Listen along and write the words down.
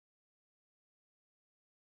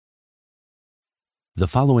The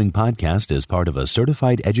following podcast is part of a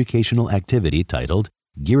certified educational activity titled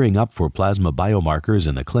Gearing Up for Plasma Biomarkers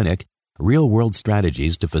in the Clinic, Real-World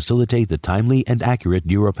Strategies to Facilitate the Timely and Accurate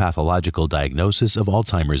Neuropathological Diagnosis of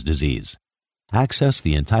Alzheimer's Disease. Access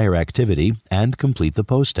the entire activity and complete the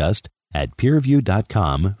post-test at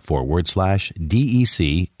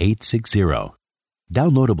peerview.com/DEC 860.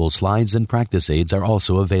 Downloadable slides and practice aids are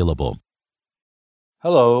also available.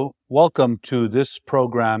 Hello, welcome to this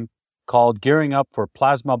program called Gearing Up for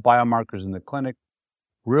Plasma Biomarkers in the Clinic,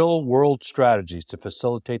 Real-World Strategies to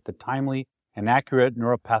Facilitate the Timely and Accurate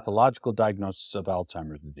Neuropathological Diagnosis of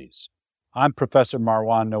Alzheimer's Disease. I'm Professor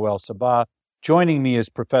Marwan Noel Sabbagh. Joining me is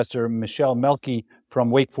Professor Michelle Melki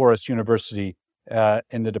from Wake Forest University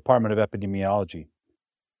in the Department of Epidemiology.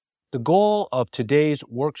 The goal of today's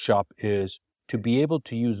workshop is to be able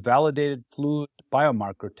to use validated fluid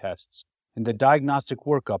biomarker tests in the diagnostic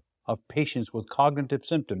workup of patients with cognitive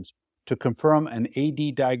symptoms to confirm an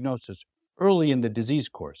AD diagnosis early in the disease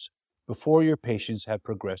course, before your patients have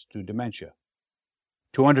progressed to dementia.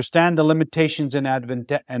 To understand the limitations and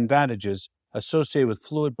advantages associated with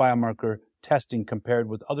fluid biomarker testing compared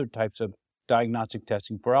with other types of diagnostic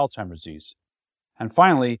testing for Alzheimer's disease. And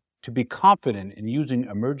finally, to be confident in using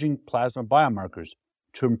emerging plasma biomarkers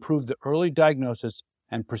to improve the early diagnosis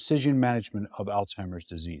and precision management of Alzheimer's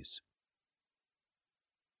disease.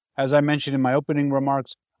 As I mentioned in my opening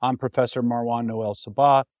remarks, I'm Professor Marwan Noel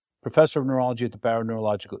Sabbagh, Professor of Neurology at the Barrow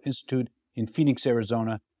Neurological Institute in Phoenix,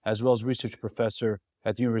 Arizona, as well as Research Professor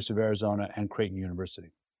at the University of Arizona and Creighton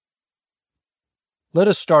University. Let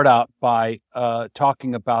us start out by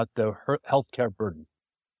talking about the healthcare burden.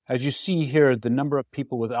 As you see here, the number of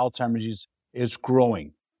people with Alzheimer's disease is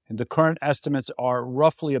growing, and the current estimates are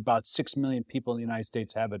roughly about 6 million people in the United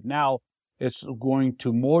States have it now. It's going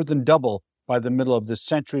to more than double by the middle of this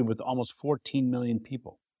century with almost 14 million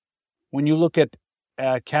people. When you look at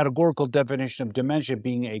a categorical definition of dementia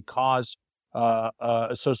being a cause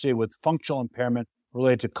associated with functional impairment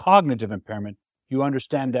related to cognitive impairment, you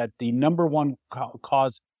understand that the number one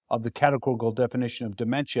cause of the categorical definition of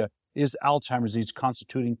dementia is Alzheimer's disease,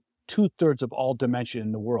 constituting 2/3 of all dementia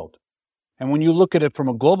in the world. And when you look at it from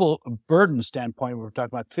a global burden standpoint, we're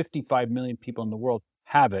talking about 55 million people in the world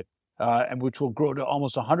have it, and which will grow to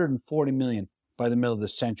almost 140 million by the middle of the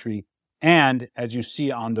century. And as you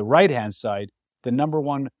see on the right-hand side, the number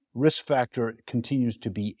one risk factor continues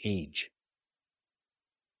to be age.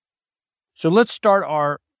 So let's start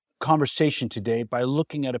our conversation today by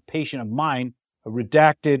looking at a patient of mine,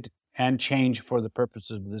 redacted and changed for the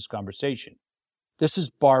purposes of this conversation. This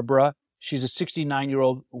is Barbara. She's a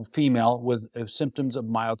 69-year-old female with symptoms of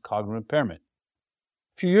mild cognitive impairment.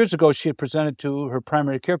 A few years ago, she had presented to her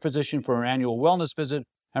primary care physician for her annual wellness visit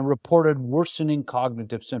and reported worsening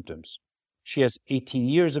cognitive symptoms. She has 18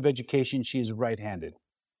 years of education. She is right-handed.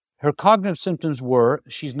 Her cognitive symptoms were,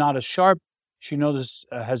 she's not as sharp. She knows this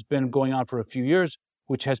has been going on for a few years,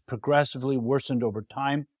 which has progressively worsened over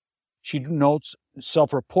time. She notes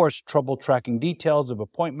self-reports trouble tracking details of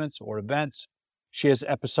appointments or events. She has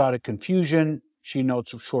episodic confusion. She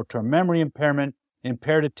notes short-term memory impairment,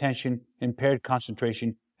 impaired attention, impaired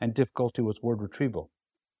concentration, and difficulty with word retrieval.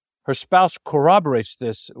 Her spouse corroborates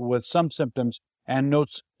this with some symptoms and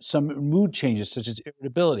notes some mood changes such as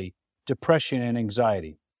irritability, depression, and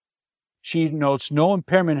anxiety. She notes no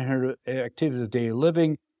impairment in her activities of daily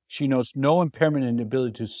living. She notes no impairment in the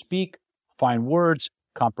ability to speak, find words,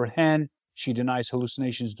 comprehend. She denies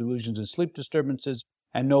hallucinations, delusions, and sleep disturbances,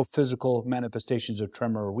 and no physical manifestations of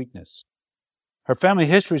tremor or weakness. Her family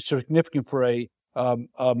history is significant for a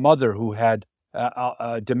mother who had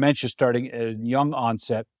dementia starting at young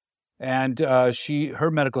onset, and her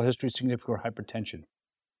medical history is significant for hypertension.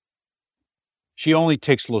 She only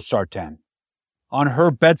takes losartan. On her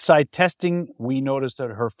bedside testing, we noticed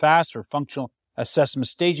that her FAST, or Functional Assessment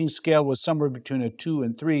Staging Scale, was somewhere between a 2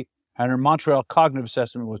 and 3, and her Montreal Cognitive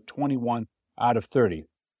Assessment was 21 out of 30.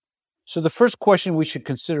 So the first question we should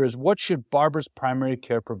consider is, what should Barbara's primary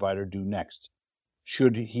care provider do next?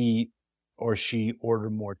 Should he or she order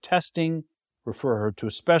more testing, refer her to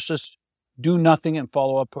a specialist, do nothing and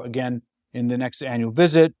follow up again in the next annual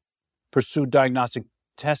visit, pursue diagnostic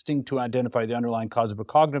testing to identify the underlying cause of a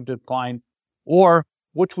cognitive decline, or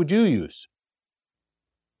which would you use?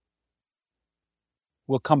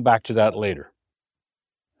 We'll come back to that later.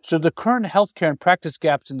 So the current healthcare and practice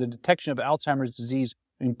gaps in the detection of Alzheimer's disease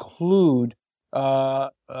include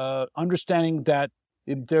understanding that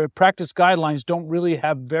their practice guidelines don't really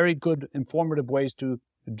have very good informative ways to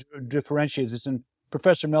differentiate this. And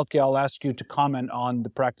Professor Melki, I'll ask you to comment on the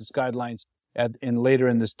practice guidelines later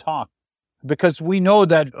in this talk, because we know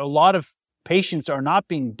that a lot of patients are not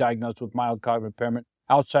being diagnosed with mild cognitive impairment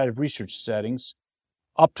outside of research settings.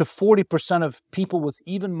 Up to 40% of people with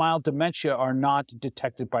even mild dementia are not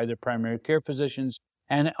detected by their primary care physicians,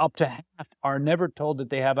 and up to half are never told that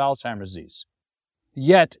they have Alzheimer's disease.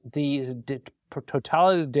 Yet, the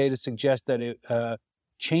totality of the data suggests that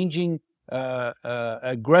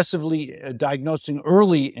aggressively diagnosing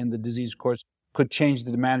early in the disease course could change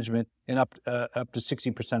the management in up to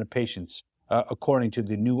 60% of patients, according to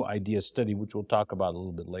the New Ideas study, which we'll talk about a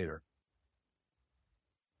little bit later.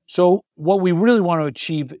 So what we really want to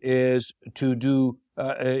achieve is to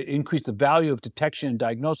increase the value of detection and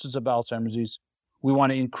diagnosis of Alzheimer's disease. We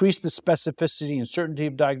want to increase the specificity and certainty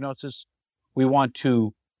of diagnosis. We want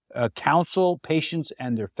to counsel patients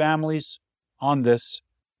and their families on this.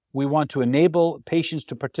 We want to enable patients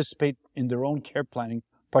to participate in their own care planning,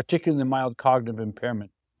 particularly in the mild cognitive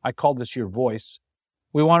impairment. I call this your voice.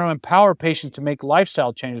 We want to empower patients to make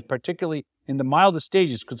lifestyle changes, particularly in the mildest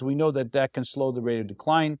stages, because we know that that can slow the rate of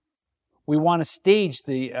decline. We want to stage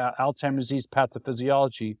the Alzheimer's disease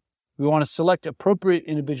pathophysiology. We want to select appropriate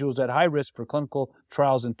individuals at high risk for clinical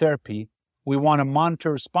trials and therapy. We want to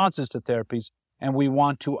monitor responses to therapies, and we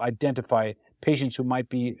want to identify patients who might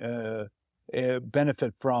be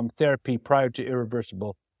benefit from therapy prior to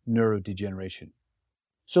irreversible neurodegeneration.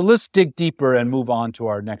 So let's dig deeper and move on to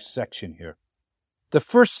our next section here. The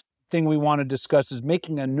first thing we want to discuss is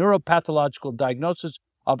making a neuropathological diagnosis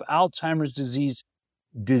of Alzheimer's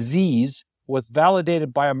disease with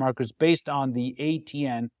validated biomarkers based on the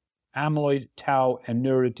ATN, amyloid, tau, and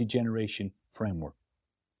neurodegeneration framework.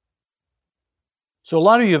 So a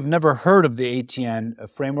lot of you have never heard of the ATN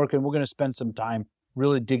framework, and we're going to spend some time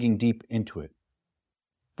really digging deep into it.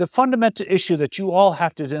 The fundamental issue that you all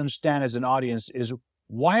have to understand as an audience is,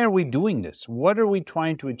 why are we doing this? What are we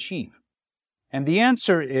trying to achieve? And the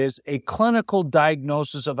answer is, a clinical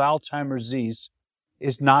diagnosis of Alzheimer's disease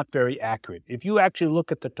is not very accurate. If you actually look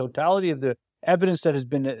at the totality of the evidence that has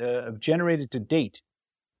been generated to date,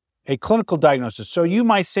 a clinical diagnosis. So you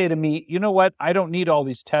might say to me, you know what, I don't need all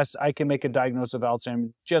these tests. I can make a diagnosis of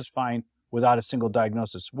Alzheimer's just fine without a single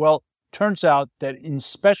diagnosis. Well, turns out that in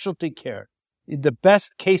specialty care, the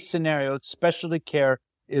best case scenario, specialty care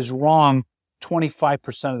is wrong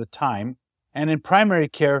 25% of the time. And in primary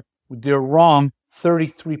care, they're wrong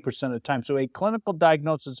 33% of the time. So a clinical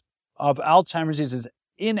diagnosis of Alzheimer's disease is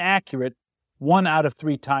inaccurate 1 out of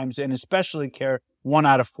 3 times, and in specialty care, 1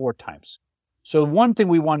 out of 4 times. So one thing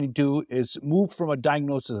we want to do is move from a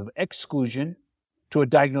diagnosis of exclusion to a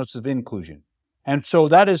diagnosis of inclusion. And so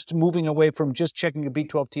that is moving away from just checking a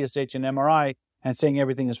B12 TSH and MRI and saying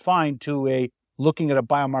everything is fine to looking at a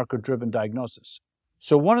biomarker-driven diagnosis.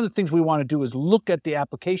 So one of the things we want to do is look at the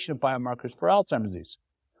application of biomarkers for Alzheimer's disease.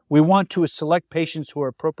 We want to select patients who are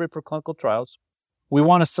appropriate for clinical trials. We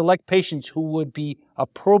want to select patients who would be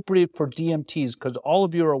appropriate for DMTs, because all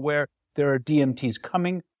of you are aware there are DMTs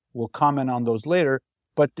coming. We'll comment on those later.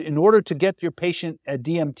 But in order to get your patient a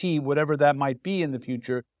DMT, whatever that might be in the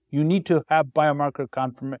future, you need to have biomarker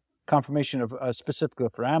confirmation of specifically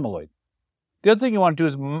for amyloid. The other thing you want to do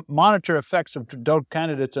is monitor effects of drug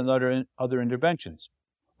candidates and other interventions.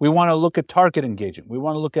 We want to look at target engagement. We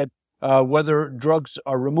want to look at whether drugs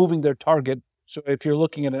are removing their target. So if you're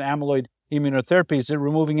looking at an amyloid immunotherapy, is it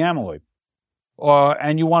removing amyloid?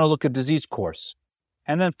 And you want to look at disease course.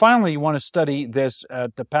 And then finally, you want to study this,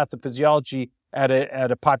 the pathophysiology at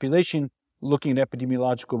a population, looking at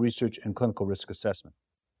epidemiological research and clinical risk assessment.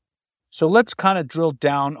 So let's kind of drill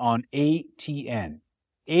down on ATN.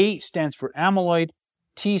 A stands for amyloid,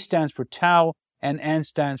 T stands for tau, and N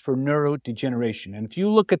stands for neurodegeneration. And if you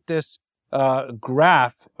look at this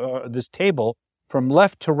graph, this table, from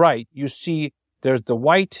left to right, you see there's the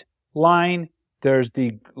white line, there's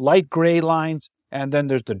the light gray lines, and then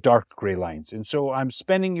there's the dark gray lines. And so I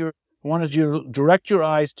wanted you to direct your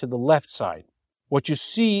eyes to the left side. What you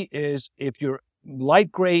see is, if your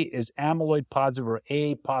light gray is amyloid positive or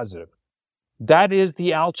A positive, that is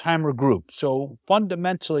the Alzheimer group. So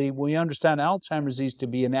fundamentally, we understand Alzheimer's disease to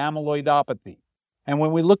be an amyloidopathy. And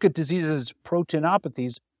when we look at diseases as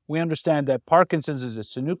proteinopathies, we understand that Parkinson's is a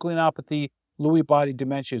synucleinopathy, Lewy body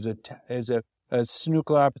dementia is a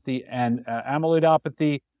synucleinopathy and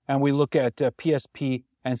amyloidopathy, and we look at PSP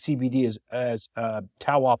and CBD as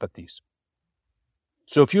tauopathies.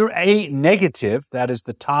 So if you're A negative, that is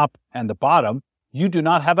the top and the bottom, you do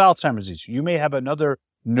not have Alzheimer's disease. You may have another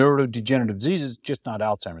neurodegenerative disease, just not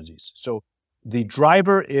Alzheimer's disease. So the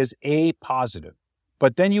driver is A positive.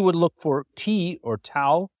 But then you would look for T or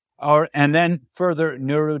tau, and then further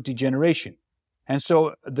neurodegeneration. And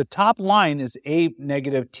so the top line is A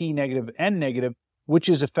negative, T negative, N negative, which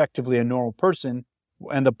is effectively a normal person.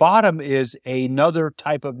 And the bottom is another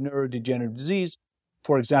type of neurodegenerative disease,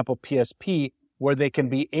 for example, PSP, where they can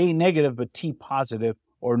be A negative but T positive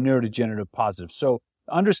or neurodegenerative positive. So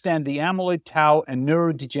understand the amyloid, tau, and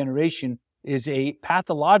neurodegeneration is a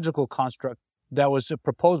pathological construct that was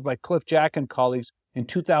proposed by Cliff Jack and colleagues in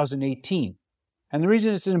 2018. And the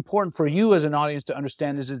reason this is important for you as an audience to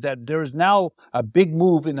understand is that there is now a big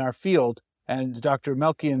move in our field, and Dr.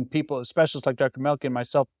 Melke and people, specialists like Dr. Melke and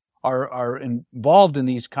myself, are involved in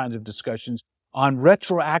these kinds of discussions on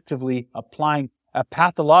retroactively applying a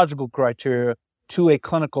pathological criteria to a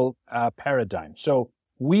clinical paradigm. So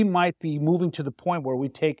we might be moving to the point where we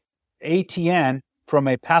take ATN from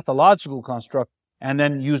a pathological construct and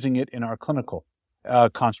then using it in our clinical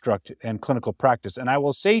construct and clinical practice. And I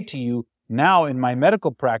will say to you now in my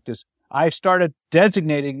medical practice, I've started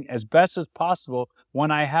designating as best as possible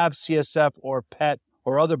when I have CSF or PET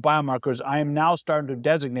or other biomarkers, I am now starting to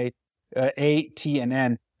designate A, T, and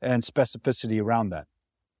N and specificity around that.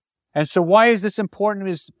 And so why is this important?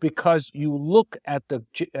 Is because you look at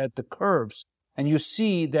the curves and you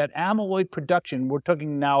see that amyloid production, we're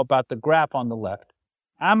talking now about the graph on the left,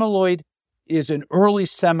 amyloid is an early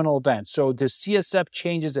seminal event. So the CSF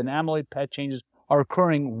changes and amyloid PET changes are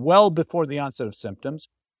occurring well before the onset of symptoms,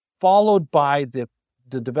 followed by the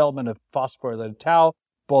development of phosphorylated tau,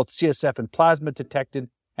 both CSF and plasma detected,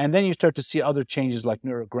 and then you start to see other changes like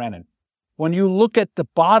neurogranin. When you look at the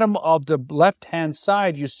bottom of the left-hand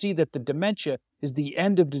side, you see that the dementia is the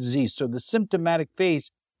end of the disease. So the symptomatic phase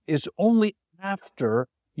is only after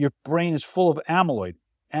your brain is full of amyloid.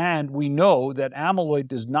 And we know that amyloid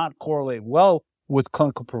does not correlate well with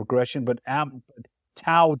clinical progression, but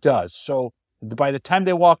tau does. So by the time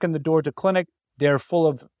they walk in the door to clinic, they're full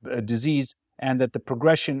of disease, and that the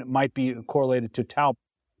progression might be correlated to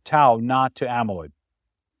tau, not to amyloid.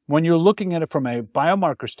 When you're looking at it from a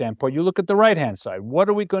biomarker standpoint, you look at the right-hand side. What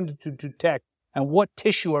are we going to detect, and what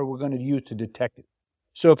tissue are we going to use to detect it?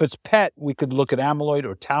 So if it's PET, we could look at amyloid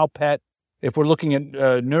or tau PET. If we're looking at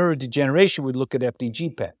neurodegeneration, we'd look at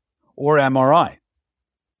FDG PET or MRI.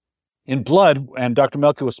 In blood, and Dr.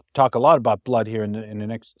 Melke will talk a lot about blood here in the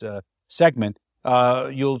next segment,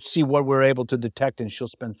 you'll see what we're able to detect, and she'll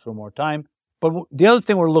spend some more time. But the other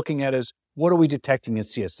thing we're looking at is what are we detecting in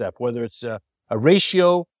CSF, whether it's a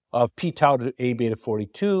ratio of p-tau to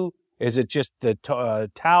A-beta-42, is it just the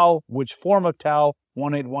tau, which form of tau,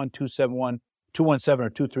 181, 271, 217, or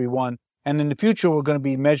 231. And in the future, we're going to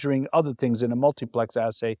be measuring other things in a multiplex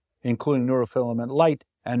assay, including neurofilament light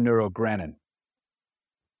and neurogranin.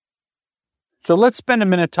 So let's spend a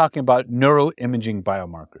minute talking about neuroimaging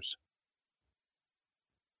biomarkers.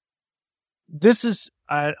 This is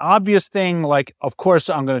an obvious thing, like, of course,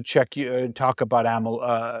 I'm going to talk about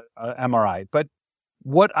MRI. But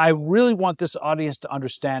what I really want this audience to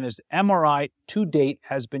understand is MRI to date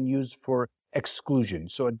has been used for exclusion.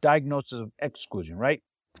 So a diagnosis of exclusion, right?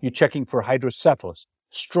 You're checking for hydrocephalus,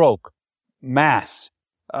 stroke, mass,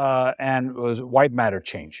 and white matter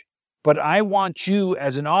change. But I want you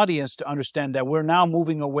as an audience to understand that we're now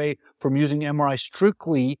moving away from using MRI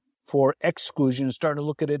strictly for exclusion and starting to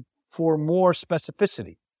look at it for more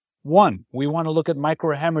specificity. 1, we want to look at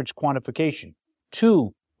microhemorrhage quantification.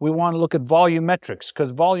 2, we want to look at volumetrics,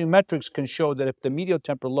 because volumetrics can show that if the medial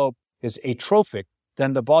temporal lobe is atrophic,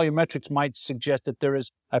 then the volumetrics might suggest that there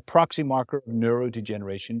is a proxy marker of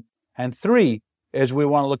neurodegeneration. And 3 is we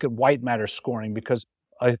want to look at white matter scoring, because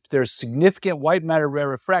if there's significant white matter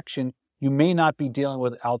rarefaction, you may not be dealing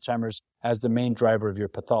with Alzheimer's as the main driver of your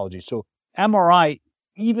pathology. So MRI,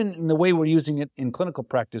 even in the way we're using it in clinical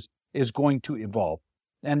practice, is going to evolve.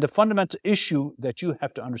 And the fundamental issue that you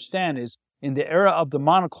have to understand is in the era of the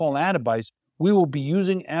monoclonal antibodies, we will be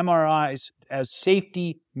using MRIs as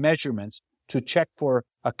safety measurements to check for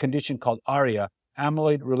a condition called ARIA,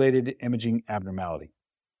 amyloid-related imaging abnormality.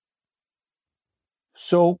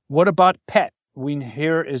 So what about PET?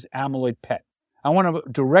 Here is amyloid PET. I want to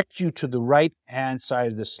direct you to the right-hand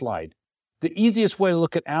side of the slide. The easiest way to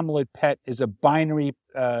look at amyloid PET is a binary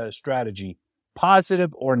strategy,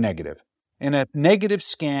 positive or negative. In a negative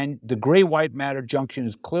scan, the gray-white matter junction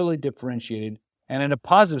is clearly differentiated, and in a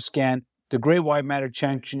positive scan, the gray-white matter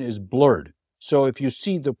junction is blurred. So if you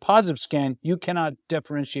see the positive scan, you cannot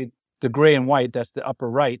differentiate the gray and white, that's the upper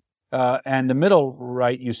right, and the middle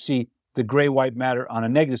right, you see the gray-white matter on a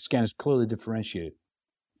negative scan is clearly differentiated.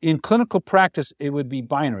 In clinical practice, it would be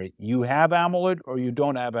binary. You have amyloid or you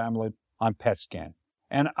don't have amyloid on PET scan.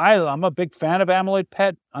 And I'm a big fan of amyloid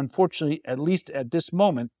PET. Unfortunately, at least at this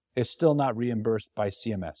moment, it's still not reimbursed by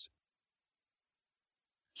CMS.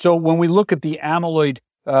 So when we look at the amyloid,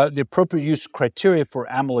 the appropriate use criteria for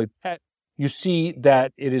amyloid PET, you see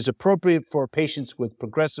that it is appropriate for patients with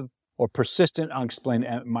progressive or persistent unexplained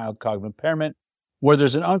mild cognitive impairment. where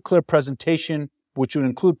there's an unclear presentation, which would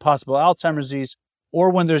include possible Alzheimer's disease, or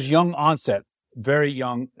when there's young onset, very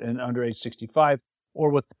young and under age 65, or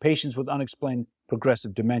with patients with unexplained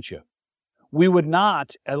progressive dementia. We would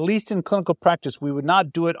not, at least in clinical practice, we would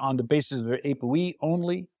not do it on the basis of their ApoE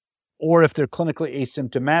only, or if they're clinically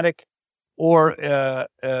asymptomatic, or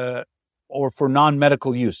for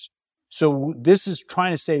non-medical use. So this is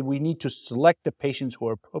trying to say we need to select the patients who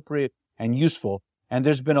are appropriate and useful. And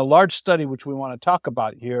there's been a large study which we want to talk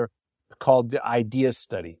about here called the IDEA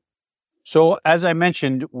study. So as I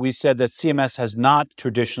mentioned, we said that CMS has not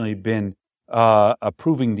traditionally been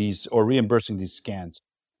approving these or reimbursing these scans.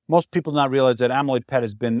 Most people not realize that amyloid PET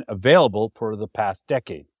has been available for the past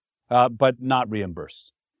decade, but not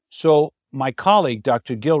reimbursed. So my colleague,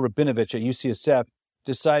 Dr. Gil Rabinovich at UCSF,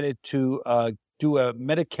 decided to do a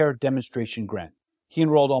Medicare demonstration grant. He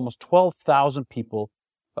enrolled almost 12,000 people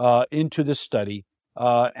into this study,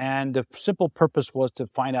 and the simple purpose was to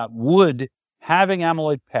find out, would having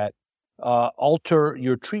amyloid PET alter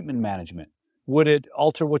your treatment management? Would it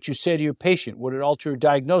alter what you say to your patient? Would it alter your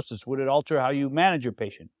diagnosis? Would it alter how you manage your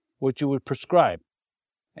patient? What you would prescribe?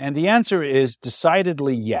 And the answer is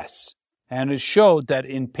decidedly yes. And it showed that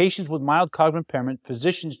in patients with mild cognitive impairment,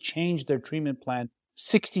 physicians changed their treatment plan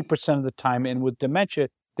 60% of the time, and with dementia,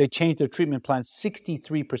 they changed their treatment plan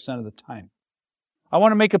 63% of the time. I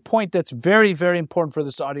want to make a point that's very, very important for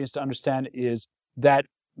this audience to understand is that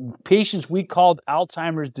patients we called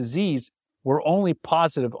Alzheimer's disease were only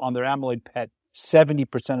positive on their amyloid PET 70%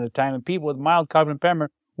 of the time, and people with mild cognitive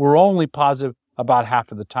impairment were only positive about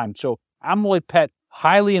half of the time. So amyloid PET,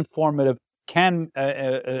 highly informative, can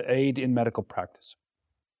aid in medical practice.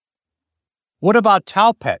 What about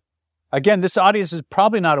tau PET? Again, this audience is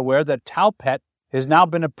probably not aware that tau PET has now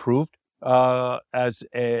been approved as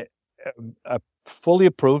fully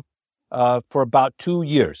approved for about 2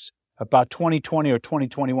 years. About 2020 or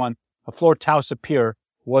 2021, fluortaucipir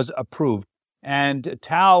was approved. And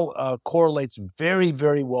tau correlates very,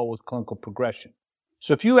 very well with clinical progression.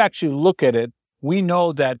 So if you actually look at it, we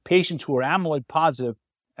know that patients who are amyloid positive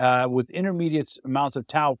with intermediate amounts of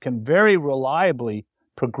tau can very reliably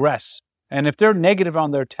progress. And if they're negative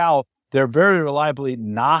on their tau, they're very reliably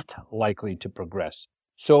not likely to progress.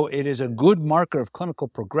 So it is a good marker of clinical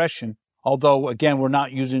progression, although, again, we're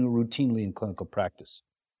not using it routinely in clinical practice.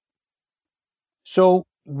 So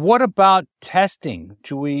what about testing?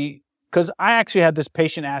 Because I actually had this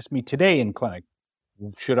patient ask me today in clinic,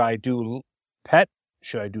 should I do PET?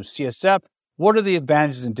 Should I do CSF? What are the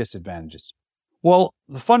advantages and disadvantages? Well,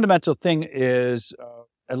 the fundamental thing is,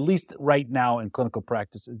 at least right now in clinical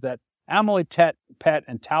practice, is that amyloid PET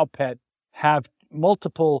and tau PET have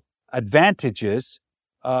multiple advantages,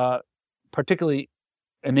 particularly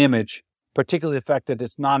an image, particularly the fact that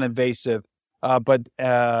it's non-invasive,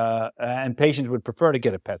 and patients would prefer to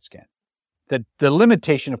get a PET scan. The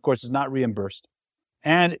limitation, of course, is not reimbursed.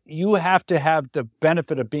 And you have to have the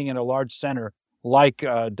benefit of being in a large center, like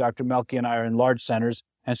Dr. Melke and I are in large centers.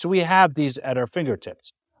 And so we have these at our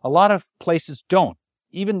fingertips. A lot of places don't.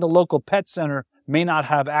 Even the local PET center may not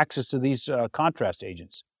have access to these contrast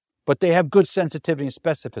agents, but they have good sensitivity and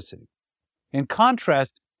specificity. In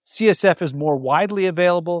contrast, CSF is more widely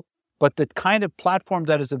available, but the kind of platform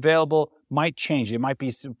that is available might change. It might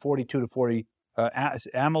be 42 to 40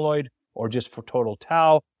 amyloid, or just for total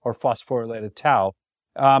tau, or phosphorylated tau.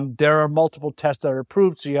 There are multiple tests that are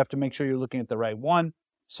approved, so you have to make sure you're looking at the right one.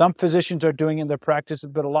 Some physicians are doing it in their practice,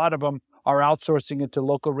 but a lot of them are outsourcing it to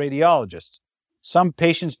local radiologists. Some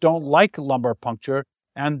patients don't like lumbar puncture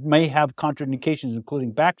and may have contraindications,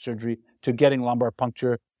 including back surgery, to getting lumbar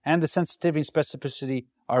puncture, and the sensitivity and specificity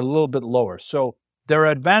are a little bit lower. So there are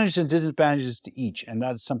advantages and disadvantages to each, and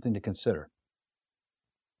that is something to consider.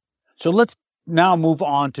 So let's now move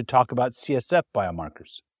on to talk about CSF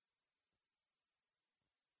biomarkers.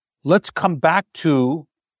 Let's come back to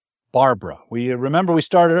Barbara. Remember we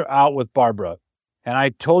started out with Barbara, and I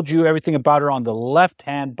told you everything about her on the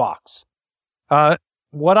left-hand box.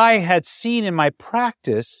 What I had seen in my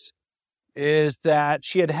practice is that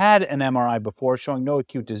she had an MRI before showing no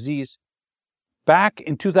acute disease. Back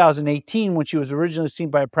in 2018, when she was originally seen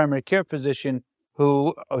by a primary care physician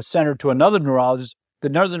who sent her to another neurologist,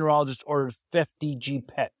 the other neurologist ordered FDG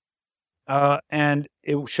PET, and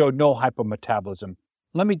it showed no hypometabolism.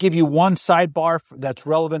 Let me give you one sidebar that's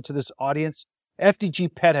relevant to this audience.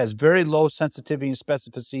 FDG PET has very low sensitivity and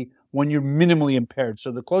specificity when you're minimally impaired.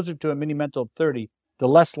 So the closer to a Mini-Mental of 30, the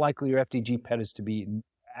less likely your FDG PET is to be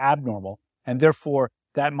abnormal, and therefore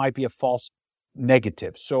that might be a false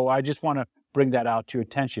negative. So I just want to bring that out to your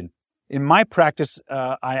attention. In my practice,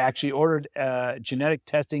 I actually ordered genetic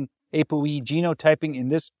testing, ApoE genotyping. In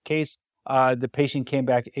this case, The patient came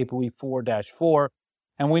back ApoE4-4.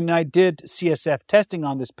 And when I did CSF testing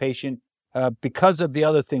on this patient, because of the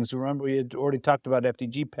other things, remember we had already talked about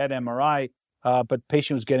FDG, PET, MRI, but the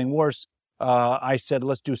patient was getting worse. I said,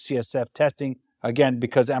 let's do CSF testing, again,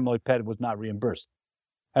 because amyloid PET was not reimbursed.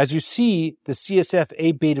 As you see, the CSF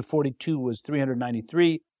A-beta-42 was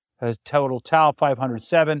 393, total tau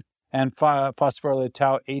 507, and phosphorylated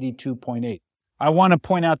tau 82.8. I want to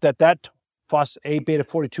point out that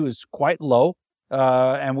A-beta-42 is quite low,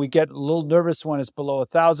 and we get a little nervous when it's below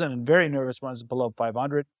 1,000 and very nervous when it's below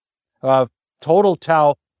 500. Total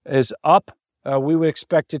tau is up. We would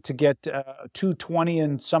expect it to get 220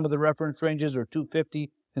 in some of the reference ranges or 250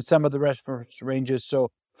 in some of the reference ranges.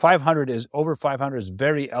 So 500 is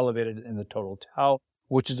very elevated in the total tau,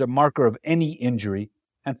 which is a marker of any injury.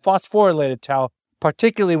 And phosphorylated tau,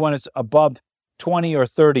 particularly when it's above 20 or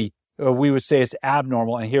 30, we would say it's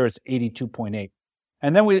abnormal, and here it's 82.8.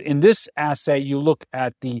 And then in this assay, you look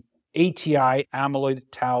at the ATI amyloid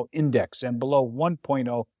tau index, and below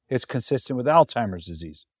 1.0, it's consistent with Alzheimer's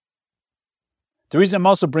disease. The reason I'm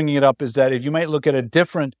also bringing it up is that if you might look at a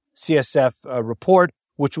different CSF report,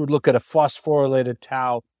 which would look at a phosphorylated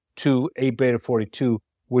tau to A-beta-42,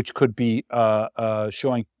 which could be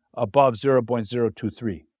showing above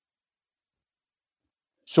 0.023.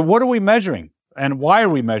 So what are we measuring? And why are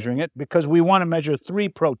we measuring it? Because we want to measure three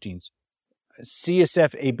proteins: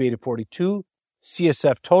 CSF A-beta-42,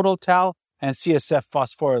 CSF total tau, and CSF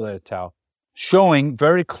phosphorylated tau, showing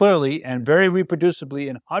very clearly and very reproducibly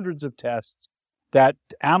in hundreds of tests that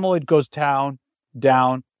amyloid goes down,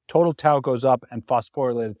 total tau goes up, and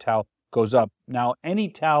phosphorylated tau goes up. Now, any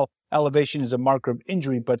tau elevation is a marker of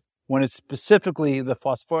injury, but when it's specifically the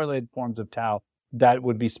phosphorylated forms of tau, that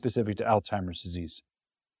would be specific to Alzheimer's disease.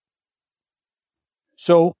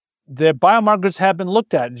 So the biomarkers have been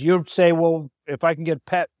looked at. You'd say, well, if I can get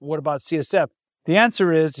PET, what about CSF? The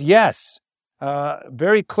answer is yes.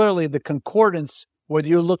 Very clearly, the concordance, whether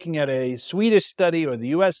you're looking at a Swedish study or the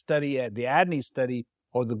U.S. study, the ADNI study,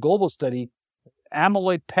 or the global study,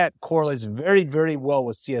 amyloid PET correlates very, very well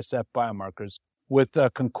with CSF biomarkers, with a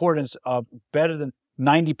concordance of better than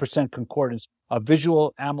 90% concordance of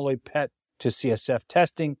visual amyloid PET to CSF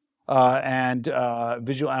testing and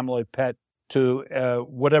visual amyloid PET to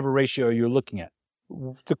whatever ratio you're looking at.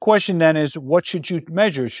 The question then is, what should you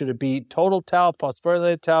measure? Should it be total tau,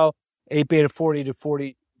 phosphorylated tau, A-beta-40 to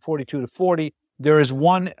 42 to 40? There is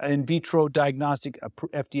one in vitro diagnostic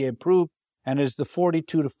FDA approved, and it is the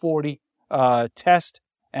 42 to 40 test,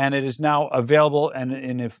 and it is now available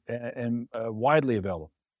and widely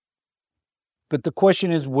available. But the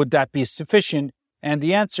question is, would that be sufficient? And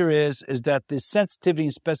the answer is that the sensitivity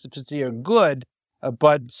and specificity are good,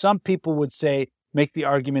 but some people would make the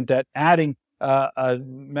argument that adding a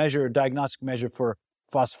diagnostic measure for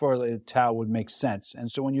phosphorylated tau would make sense.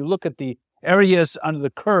 And so when you look at the areas under the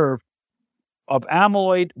curve of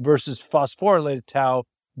amyloid versus phosphorylated tau,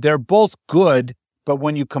 they're both good, but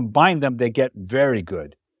when you combine them, they get very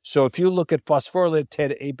good. So if you look at phosphorylated tau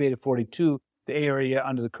to A-beta-42, the area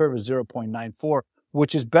under the curve is 0.94,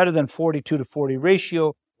 which is better than 42 to 40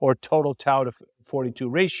 ratio or total tau to 42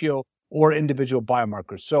 ratio or individual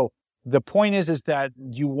biomarkers. So the point is that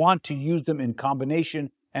you want to use them in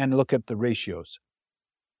combination and look at the ratios.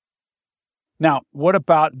 Now, what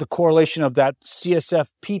about the correlation of that CSF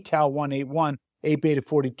p-tau 181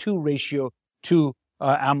 A-beta-42 ratio to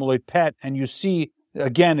amyloid PET? And you see,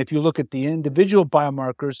 again, if you look at the individual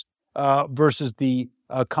biomarkers versus the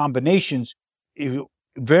combinations,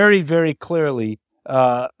 very, very clearly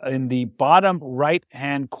in the bottom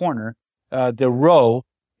right-hand corner, the row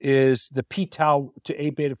is the p-tau to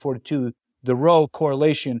A-beta-42. The row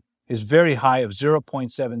correlation is very high of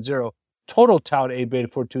 0.70. Total tau to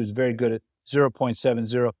A-beta-42 is very good at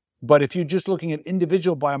 0.70. But if you're just looking at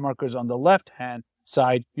individual biomarkers on the left-hand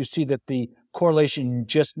side, you see that the correlation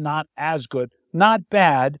just not as good. Not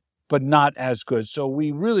bad, but not as good. So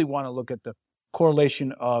we really want to look at the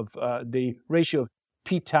correlation of the ratio of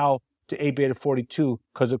p-tau to A-beta-42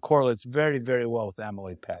 because it correlates very, very well with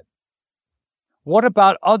amyloid PET. What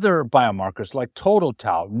about other biomarkers like total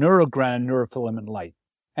tau, neurogranin, neurofilament light?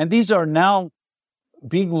 And these are now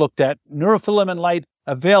being looked at, neurofilament light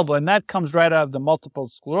available, and that comes right out of the multiple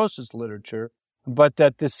sclerosis literature, but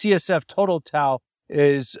that the CSF total tau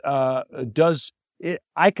is,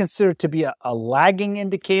 I consider it to be a lagging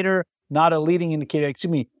indicator, not a leading indicator.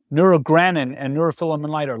 Neurogranin and neurofilament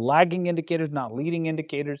light are lagging indicators, not leading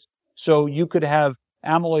indicators. So you could have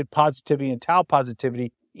amyloid positivity and tau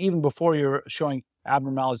positivity even before you're showing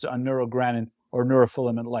abnormalities on neurogranin or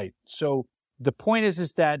neurofilament light. So the point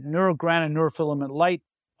is that neurogranin and neurofilament light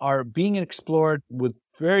are being explored with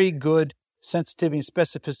very good sensitivity and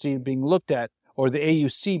specificity being looked at, or the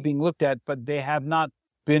AUC being looked at, but they have not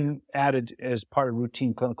been added as part of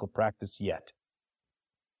routine clinical practice yet.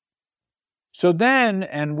 So then,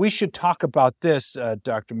 and we should talk about this,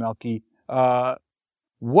 Dr. Melky,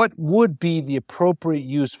 what would be the appropriate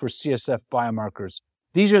use for CSF biomarkers?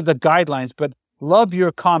 These are the guidelines, but love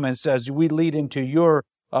your comments as we lead into your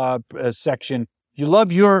section. You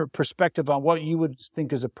love your perspective on what you would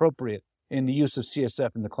think is appropriate in the use of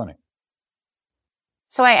CSF in the clinic.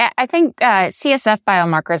 So I think CSF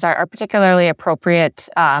biomarkers are particularly appropriate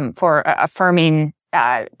for affirming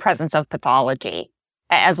presence of pathology.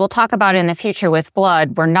 As we'll talk about in the future with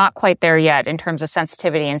blood, we're not quite there yet in terms of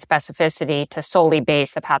sensitivity and specificity to solely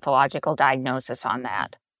base the pathological diagnosis on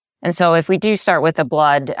that. And so if we do start with the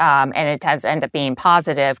blood and it does end up being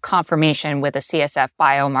positive, confirmation with a CSF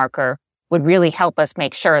biomarker would really help us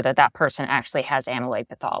make sure that that person actually has amyloid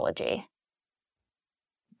pathology.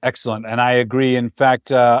 Excellent. And I agree. In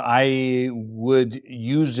fact, I would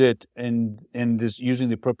use it in this using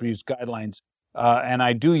the appropriate use guidelines. And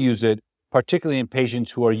I do use it, particularly in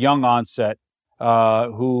patients who are young onset,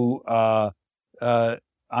 who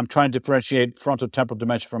I'm trying to differentiate frontotemporal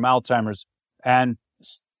dementia from Alzheimer's, and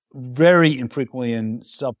very infrequently in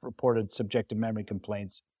self-reported subjective memory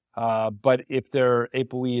complaints. But if their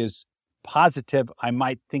ApoE is positive, I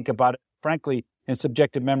might think about it. Frankly, in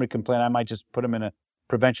subjective memory complaint, I might just put them in a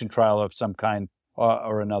prevention trial of some kind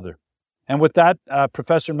or another. And with that,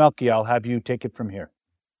 Professor Melky, I'll have you take it from here.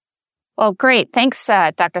 Well, great. Thanks,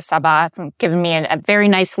 Dr. Sabbagh, for giving me a very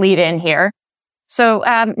nice lead in here. So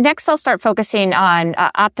next, I'll start focusing on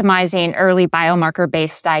optimizing early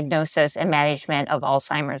biomarker-based diagnosis and management of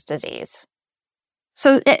Alzheimer's disease.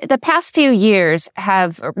 So the past few years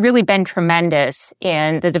have really been tremendous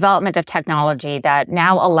in the development of technology that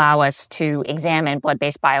now allow us to examine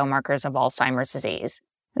blood-based biomarkers of Alzheimer's disease.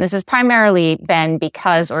 And this has primarily been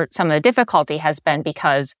because, or some of the difficulty has been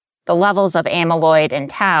because the levels of amyloid and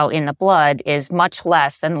tau in the blood is much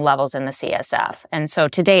less than the levels in the CSF. And so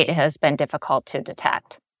to date, it has been difficult to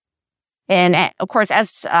detect. And of course,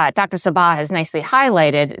 as Dr. Sabbagh has nicely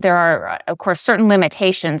highlighted, there are, of course, certain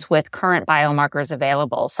limitations with current biomarkers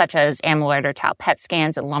available, such as amyloid or tau PET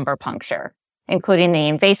scans and lumbar puncture, including the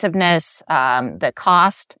invasiveness, the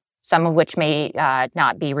cost, some of which may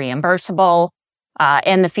not be reimbursable,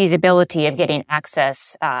 and the feasibility of getting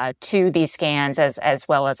access to these scans as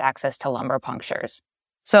well as access to lumbar punctures.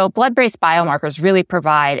 So blood-based biomarkers really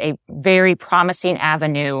provide a very promising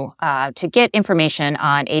avenue to get information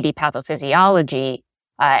on AD pathophysiology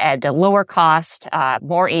at a lower cost,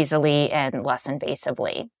 more easily, and less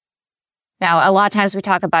invasively. Now, a lot of times we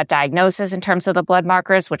talk about diagnosis in terms of the blood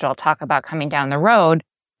markers, which I'll talk about coming down the road.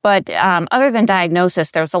 But other than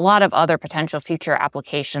diagnosis, there's a lot of other potential future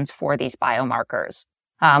applications for these biomarkers.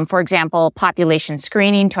 For example, population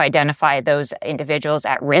screening to identify those individuals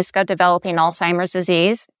at risk of developing Alzheimer's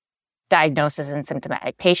disease, diagnosis in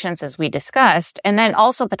symptomatic patients, as we discussed, and then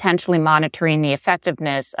also potentially monitoring the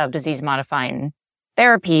effectiveness of disease-modifying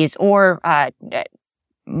therapies or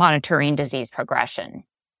monitoring disease progression.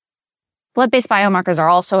 Blood-based biomarkers are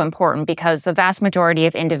also important because the vast majority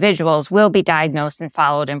of individuals will be diagnosed and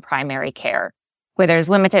followed in primary care, where there's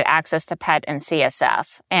limited access to PET and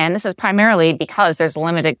CSF. And this is primarily because there's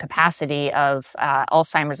limited capacity of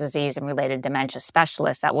Alzheimer's disease and related dementia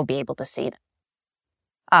specialists that will be able to see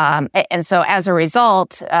them. And so as a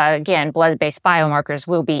result, again, blood-based biomarkers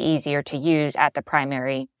will be easier to use at the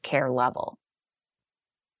primary care level.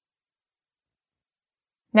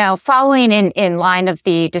 Now, following in line of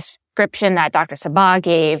the description that Dr. Sabbagh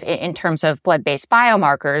gave in terms of blood-based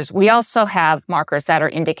biomarkers, we also have markers that are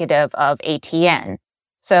indicative of ATN.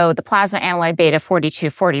 So the plasma amyloid beta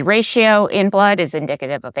 40-40 ratio in blood is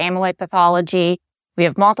indicative of amyloid pathology. We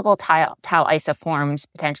have multiple tau isoforms,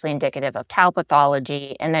 potentially indicative of tau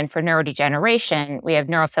pathology. And then for neurodegeneration, we have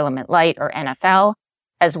neurofilament light, or NFL,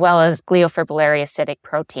 as well as gliofibrillary acidic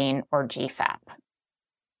protein, or GFAP.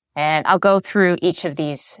 And I'll go through each of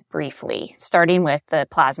these briefly, starting with the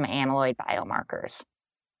plasma amyloid biomarkers.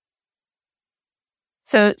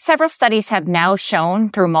 So several studies have now shown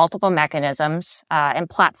through multiple mechanisms and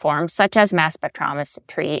platforms, such as mass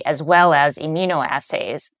spectrometry, as well as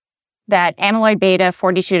immunoassays, that amyloid beta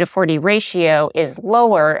 42-40 ratio is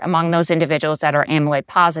lower among those individuals that are amyloid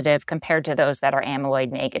positive compared to those that are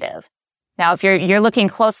amyloid negative. Now, if you're looking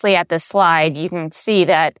closely at this slide, you can see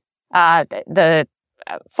that the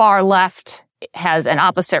far left has an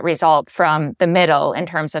opposite result from the middle in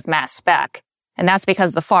terms of mass spec. And that's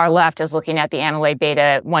because the far left is looking at the amyloid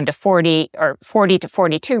beta 1-40 or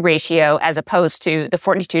 40-42 ratio as opposed to the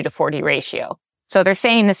 42-40 ratio. So they're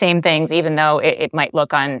saying the same things, even though it might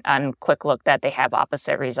look on quick look that they have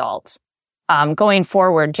opposite results. Going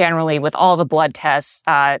forward, generally with all the blood tests,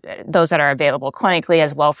 those that are available clinically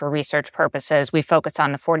as well for research purposes, we focus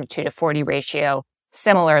on the 42-40 ratio,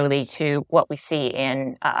 similarly to what we see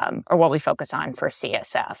in, or what we focus on for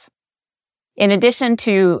CSF. In addition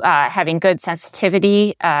to having good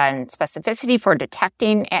sensitivity and specificity for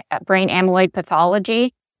detecting brain amyloid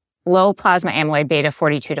pathology, low plasma amyloid beta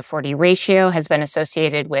 42-40 ratio has been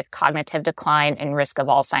associated with cognitive decline and risk of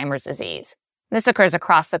Alzheimer's disease. This occurs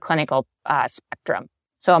across the clinical spectrum.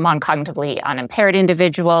 So among cognitively unimpaired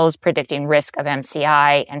individuals, predicting risk of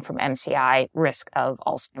MCI, and from MCI, risk of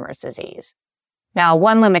Alzheimer's disease. Now,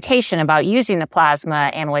 one limitation about using the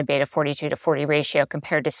plasma amyloid beta 42-40 ratio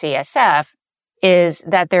compared to CSF is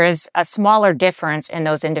that there is a smaller difference in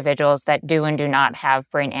those individuals that do and do not have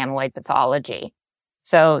brain amyloid pathology.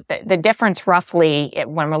 So the difference roughly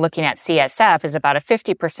when we're looking at CSF is about a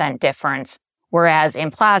 50% difference, whereas in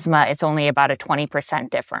plasma, it's only about a 20%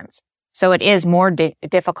 difference. So it is more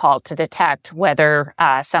difficult to detect whether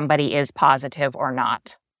somebody is positive or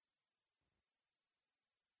not.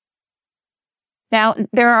 Now,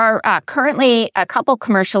 there are currently a couple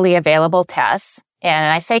commercially available tests.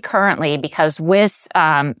 And I say currently because with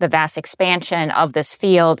the vast expansion of this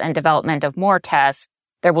field and development of more tests,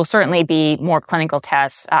 there will certainly be more clinical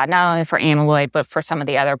tests, not only for amyloid, but for some of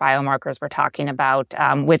the other biomarkers we're talking about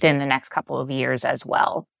within the next couple of years as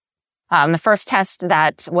well. The first test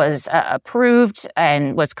that was approved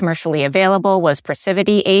and was commercially available was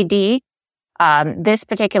Procivity AD. This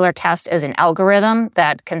particular test is an algorithm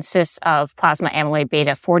that consists of plasma amyloid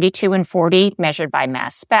beta 42 and 40 measured by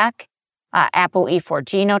mass spec, ApoE4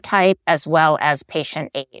 genotype, as well as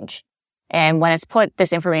patient age. And when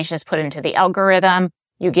this information is put into the algorithm,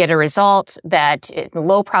 you get a result that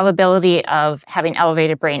low probability of having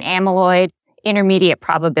elevated brain amyloid, intermediate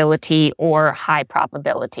probability, or high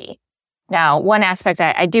probability. Now, one aspect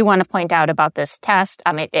I do want to point out about this test,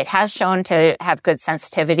 it has shown to have good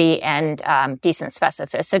sensitivity and decent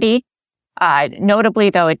specificity.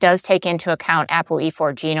 Notably, though, it does take into account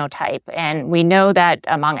ApoE4 genotype. And we know that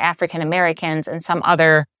among African Americans and some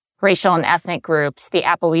other racial and ethnic groups, the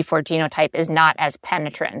ApoE4 genotype is not as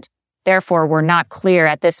penetrant. Therefore, we're not clear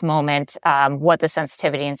at this moment what the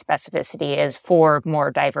sensitivity and specificity is for more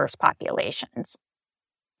diverse populations.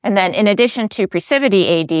 And then in addition to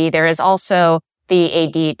Procivity AD, there is also the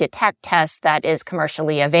AD Detect test that is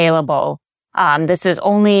commercially available. This is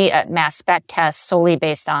only a mass spec test solely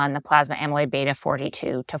based on the plasma amyloid beta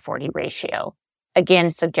 42-40 ratio, again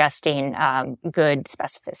suggesting good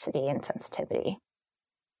specificity and sensitivity.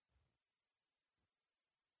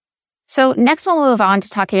 So next we'll move on to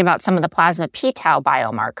talking about some of the plasma p-tau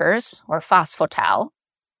biomarkers, or phospho-tau.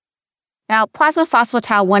 Now, plasma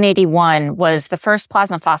phospho-tau 181 was the first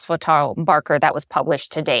plasma phospho-tau marker that was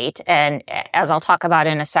published to date, and as I'll talk about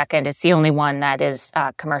in a second, it's the only one that is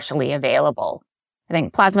commercially available. I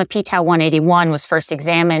think plasma p-tau 181 was first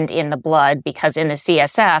examined in the blood because in the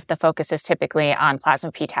CSF, the focus is typically on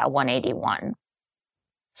plasma p-tau 181.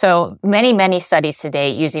 So many studies to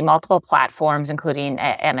date using multiple platforms, including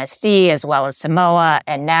MSD as well as Simoa,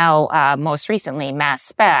 and now most recently mass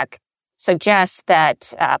spec, suggests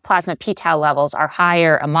that plasma p-tau levels are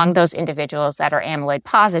higher among those individuals that are amyloid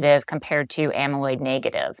positive compared to amyloid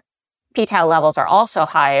negative. P-tau levels are also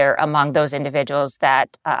higher among those individuals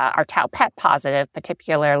that are tau PET positive,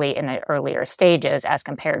 particularly in the earlier stages as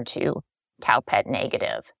compared to tau PET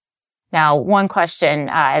negative. Now, one question,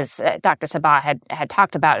 as Dr. Sabbagh had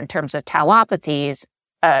talked about in terms of tauopathies,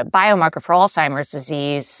 a biomarker for Alzheimer's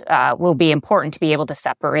disease will be important to be able to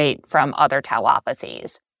separate from other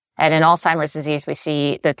tauopathies. And in Alzheimer's disease, we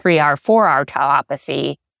see the 3R, 4R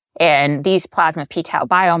tauopathy, and these plasma p-tau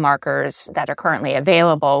biomarkers that are currently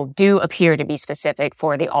available do appear to be specific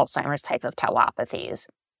for the Alzheimer's type of tauopathies.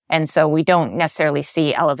 And so we don't necessarily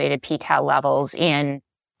see elevated p-tau levels in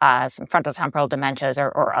some frontotemporal dementias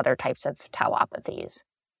or other types of tauopathies.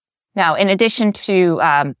 Now, in addition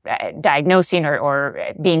to diagnosing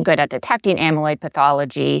or being good at detecting amyloid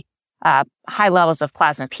pathology, high levels of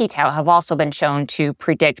plasma p-tau have also been shown to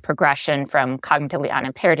predict progression from cognitively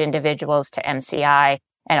unimpaired individuals to MCI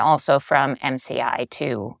and also from MCI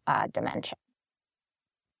to dementia.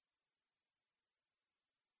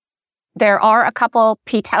 There are a couple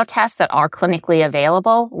p-tau tests that are clinically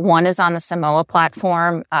available. One is on the Simoa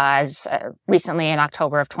platform, as recently in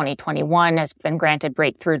October of 2021 has been granted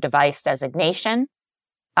breakthrough device designation.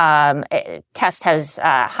 Test has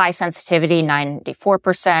high sensitivity,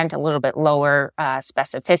 94%, a little bit lower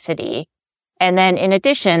specificity. And then in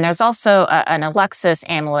addition, there's also an Alexis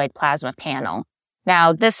amyloid plasma panel.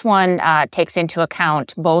 Now, this one takes into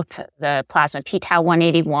account both the plasma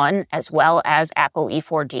p-tau181 as well as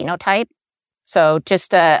ApoE4 genotype. So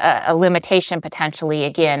just a limitation potentially,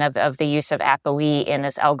 again, of the use of ApoE in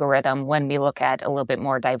this algorithm when we look at a little bit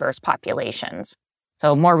more diverse populations.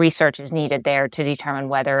 So more research is needed there to determine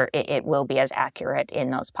whether it will be as accurate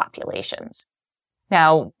in those populations.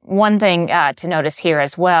 Now, one thing to notice here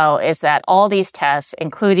as well is that all these tests,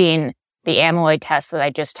 including the amyloid tests that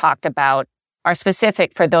I just talked about, are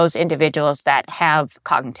specific for those individuals that have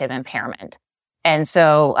cognitive impairment. And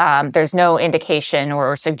so there's no indication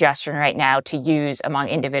or suggestion right now to use among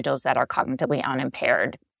individuals that are cognitively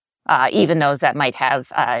unimpaired, even those that might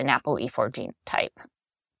have an ApoE4 genotype.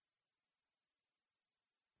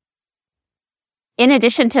 In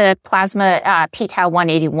addition to plasma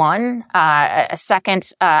p-tau181, a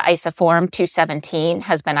second isoform, 217,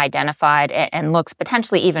 has been identified and looks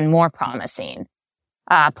potentially even more promising.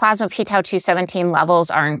 Plasma p-tau217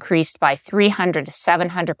 levels are increased by 300 to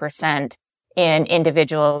 700% in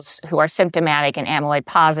individuals who are symptomatic and amyloid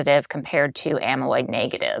positive compared to amyloid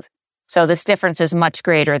negative. So this difference is much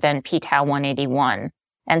greater than p-tau181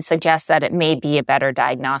 and suggests that it may be a better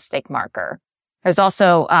diagnostic marker. There's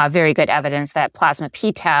also very good evidence that plasma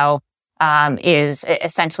p-tau is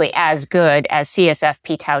essentially as good as CSF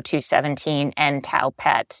p-tau217 and tau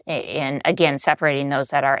PET in, again, separating those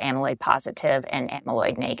that are amyloid positive and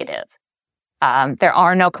amyloid negative. There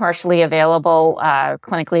are no commercially available,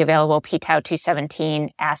 clinically available p-tau217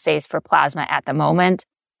 assays for plasma at the moment,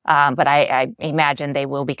 but I imagine they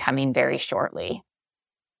will be coming very shortly.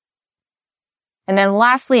 And then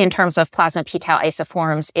lastly, in terms of plasma p-tau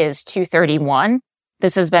isoforms is 231.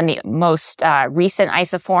 This has been the most recent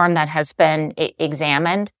isoform that has been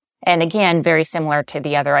examined. And again, very similar to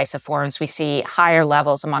the other isoforms, we see higher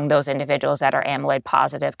levels among those individuals that are amyloid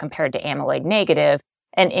positive compared to amyloid negative,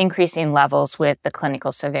 and increasing levels with the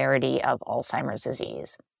clinical severity of Alzheimer's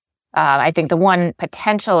disease. I think the one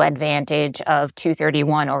potential advantage of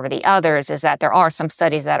 231 over the others is that there are some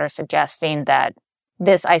studies that are suggesting that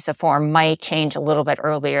this isoform might change a little bit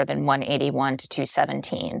earlier than 181 to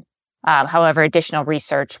 217. However, additional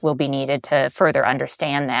research will be needed to further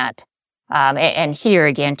understand that. And here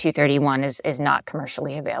again, 231 is not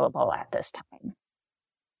commercially available at this time.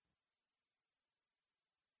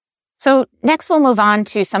 So next we'll move on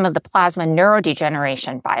to some of the plasma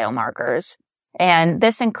neurodegeneration biomarkers. And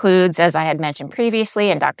this includes, as I had mentioned previously,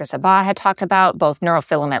 and Dr. Sabbagh had talked about, both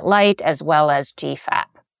neurofilament light as well as GFAP.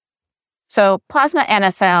 So plasma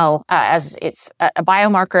NFL, as it's a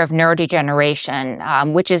biomarker of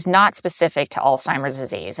neurodegeneration, which is not specific to Alzheimer's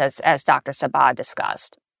disease, as Dr. Sabbagh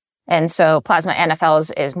discussed. And so plasma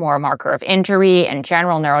NFL is more a marker of injury and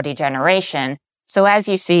general neurodegeneration. So as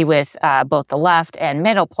you see with both the left and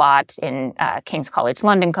middle plot in King's College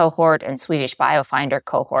London cohort and Swedish Biofinder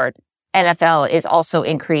cohort, NFL is also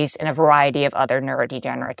increased in a variety of other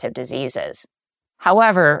neurodegenerative diseases.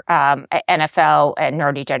 However, NFL and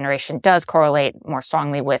neurodegeneration does correlate more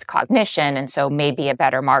strongly with cognition, and so may be a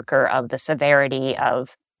better marker of the severity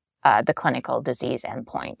of the clinical disease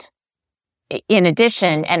endpoint. In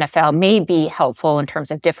addition, NFL may be helpful in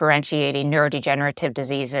terms of differentiating neurodegenerative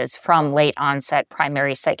diseases from late-onset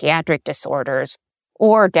primary psychiatric disorders,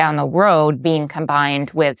 or down the road being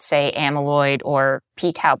combined with, say, amyloid or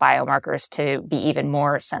p-tau biomarkers to be even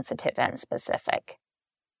more sensitive and specific.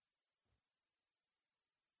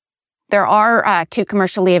 There are two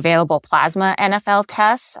commercially available plasma NFL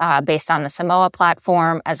tests based on the Simoa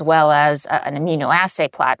platform, as well as an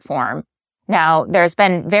immunoassay platform. Now, there's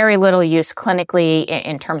been very little use clinically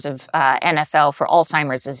in terms of NFL for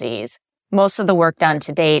Alzheimer's disease. Most of the work done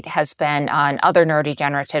to date has been on other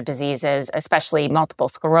neurodegenerative diseases, especially multiple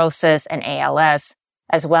sclerosis and ALS,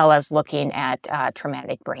 as well as looking at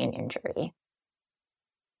traumatic brain injury.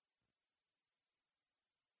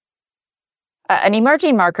 An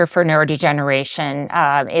emerging marker for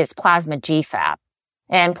neurodegeneration is plasma GFAP.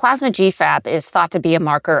 And plasma GFAP is thought to be a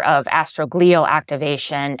marker of astroglial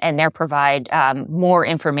activation and there provide more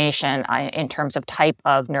information in terms of type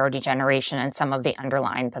of neurodegeneration and some of the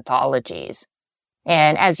underlying pathologies.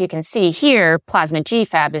 And as you can see here, plasma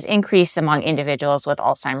GFAP is increased among individuals with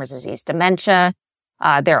Alzheimer's disease dementia.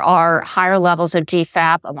 There are higher levels of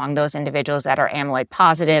GFAP among those individuals that are amyloid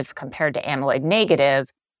positive compared to amyloid negative.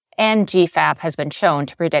 And GFAP has been shown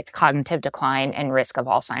to predict cognitive decline and risk of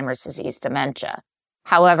Alzheimer's disease dementia.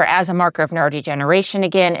 However, as a marker of neurodegeneration,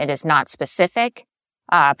 again, it is not specific.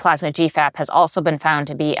 Plasma GFAP has also been found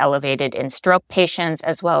to be elevated in stroke patients,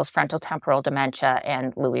 as well as frontotemporal dementia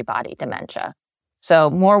and Lewy body dementia. So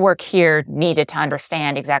more work here needed to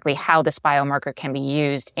understand exactly how this biomarker can be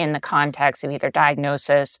used in the context of either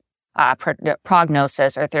diagnosis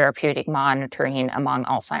prognosis or therapeutic monitoring among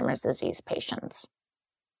Alzheimer's disease patients.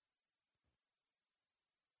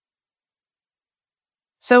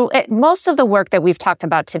 So most of the work that we've talked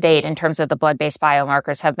about to date in terms of the blood-based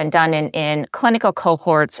biomarkers have been done in clinical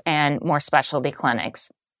cohorts and more specialty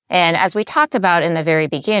clinics. And as we talked about in the very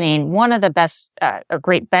beginning, one of the best or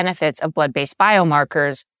great benefits of blood-based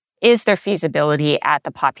biomarkers is their feasibility at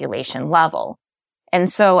the population level. And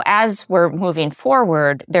so as we're moving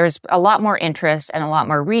forward, there's a lot more interest and a lot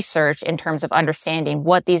more research in terms of understanding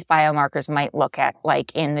what these biomarkers might look at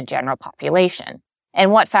like in the general population,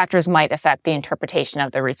 and what factors might affect the interpretation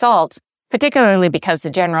of the results, particularly because the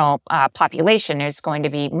general population is going to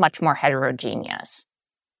be much more heterogeneous.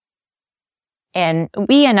 And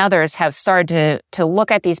we and others have started to look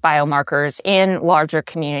at these biomarkers in larger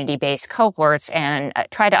community-based cohorts and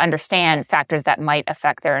try to understand factors that might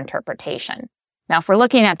affect their interpretation. Now, if we're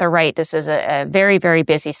looking at the right, this is a very, very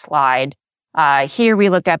busy slide. Here we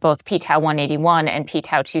looked at both p-tau181 and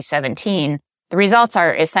p-tau217. The results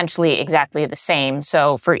are essentially exactly the same.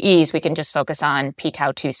 So for ease, we can just focus on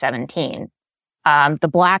p-tau217. The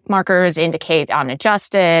black markers indicate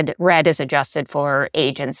unadjusted, red is adjusted for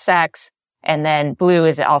age and sex, and then blue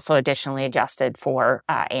is also additionally adjusted for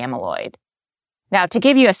amyloid. Now, to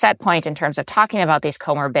give you a set point in terms of talking about these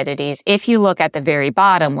comorbidities, if you look at the very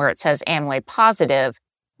bottom where it says amyloid positive,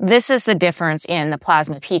 this is the difference in the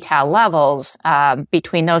plasma p-tau levels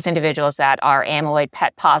between those individuals that are amyloid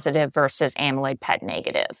PET positive versus amyloid PET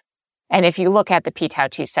negative. And if you look at the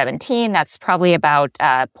p-tau217, that's probably about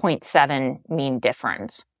 0.7 mean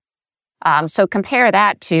difference. So compare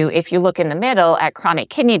that to if you look in the middle at chronic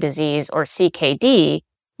kidney disease or CKD,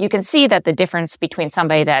 you can see that the difference between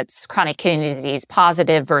somebody that's chronic kidney disease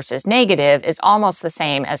positive versus negative is almost the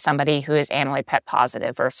same as somebody who is amyloid PET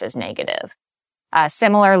positive versus negative.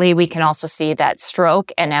 Similarly, we can also see that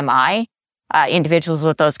stroke and MI, individuals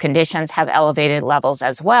with those conditions have elevated levels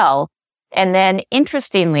as well. And then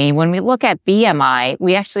interestingly, when we look at BMI,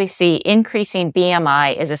 we actually see increasing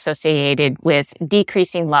BMI is associated with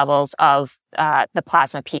decreasing levels of the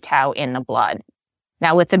plasma p-tau in the blood.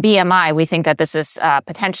 Now, with the BMI, we think that this is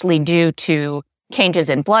potentially due to changes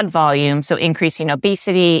in blood volume, so increasing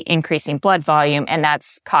obesity, increasing blood volume, and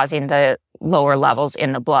that's causing the lower levels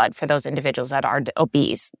in the blood for those individuals that are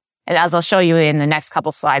obese. And as I'll show you in the next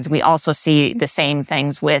couple slides, we also see the same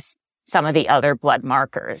things with some of the other blood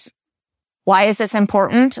markers. Why is this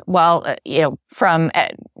important? Well, from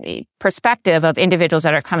a perspective of individuals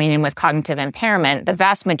that are coming in with cognitive impairment, the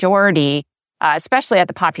vast majority, especially at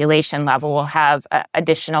the population level, will have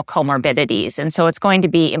additional comorbidities. And so it's going to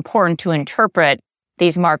be important to interpret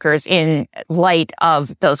these markers in light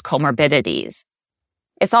of those comorbidities.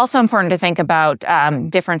 It's also important to think about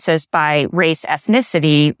differences by race,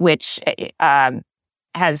 ethnicity, which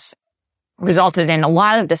has resulted in a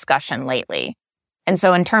lot of discussion lately. And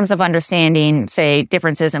so in terms of understanding, say,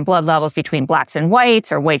 differences in blood levels between blacks and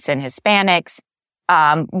whites or whites and Hispanics,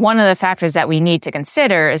 one of the factors that we need to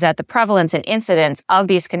consider is that the prevalence and incidence of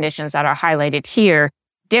these conditions that are highlighted here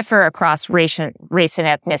differ across race and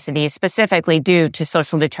ethnicity, specifically due to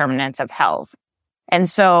social determinants of health. And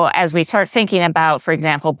so as we start thinking about, for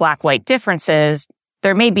example, black-white differences,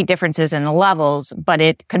 there may be differences in the levels, but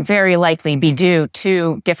it could very likely be due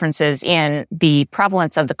to differences in the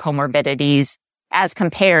prevalence of the comorbidities as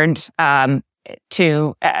compared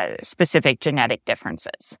to specific genetic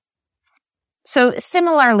differences. So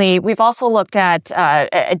similarly, we've also looked at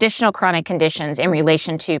additional chronic conditions in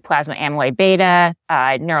relation to plasma amyloid beta,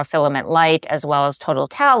 neurofilament light, as well as total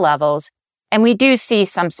tau levels, and we do see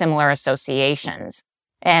some similar associations.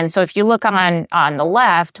 And so if you look on the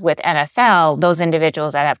left with NFL, those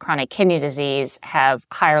individuals that have chronic kidney disease have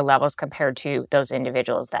higher levels compared to those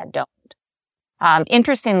individuals that don't.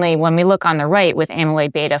 Interestingly, when we look on the right with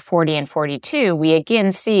amyloid beta 40 and 42, we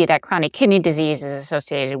again see that chronic kidney disease is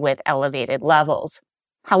associated with elevated levels.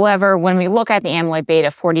 However, when we look at the amyloid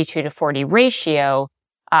beta 42 to 40 ratio,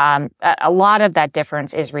 a lot of that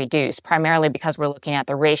difference is reduced, primarily because we're looking at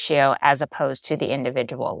the ratio as opposed to the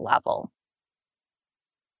individual level.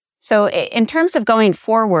 So in terms of going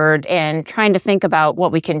forward and trying to think about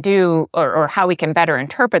what we can do or how we can better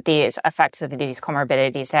interpret these effects of these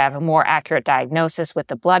comorbidities to have a more accurate diagnosis with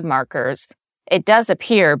the blood markers, it does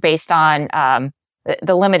appear based on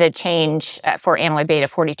the limited change for amyloid beta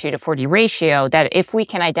 42 to 40 ratio that if we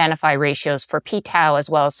can identify ratios for p-tau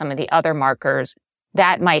as well as some of the other markers,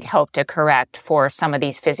 that might help to correct for some of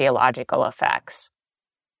these physiological effects.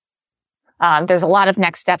 There's a lot of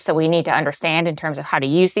next steps that we need to understand in terms of how to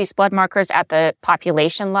use these blood markers at the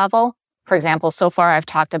population level. For example, so far I've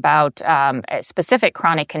talked about specific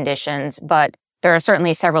chronic conditions, but there are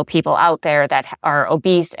certainly several people out there that are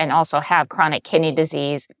obese and also have chronic kidney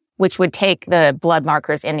disease, which would take the blood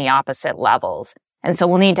markers in the opposite levels. And so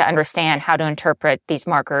we'll need to understand how to interpret these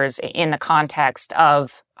markers in the context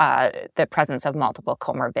of the presence of multiple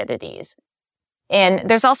comorbidities. And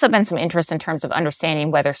there's also been some interest in terms of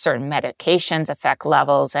understanding whether certain medications affect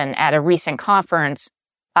levels. And at a recent conference,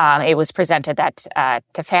 it was presented that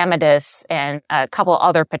tafamidis and a couple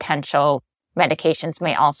other potential medications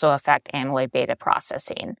may also affect amyloid beta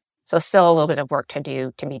processing. So still a little bit of work to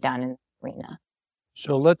be done in the arena.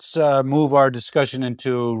 So let's move our discussion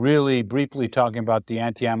into really briefly talking about the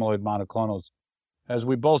anti-amyloid monoclonals. As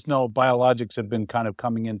we both know, biologics have been kind of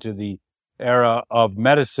coming into the era of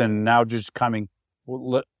medicine, now just coming.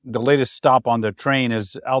 The latest stop on the train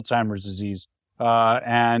is Alzheimer's disease.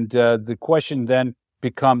 And the question then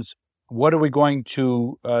becomes, what are we going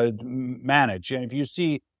to manage? And if you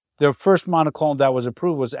see, the first monoclonal that was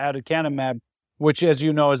approved was aducanumab, which, as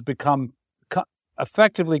you know, has become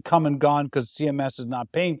effectively come and gone because CMS is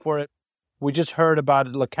not paying for it. We just heard about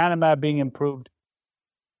lecanemab being improved,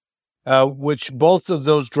 which both of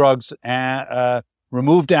those drugs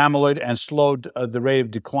removed amyloid and slowed the rate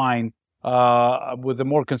of decline with a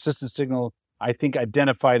more consistent signal, I think,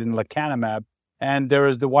 identified in lecanemab. And there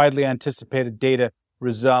is the widely anticipated data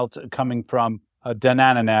result coming from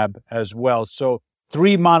donanemab as well. So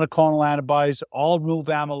 3 monoclonal antibodies, all remove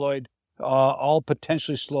amyloid, all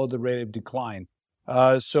potentially slow the rate of decline.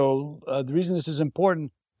 So the reason this is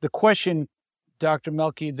important, the question, Dr.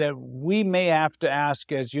 Mielke, that we may have to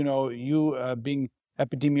ask, as you know, you being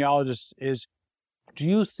epidemiologists, is do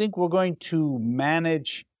you think we're going to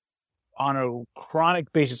manage on a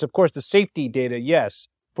chronic basis? Of course, the safety data, yes,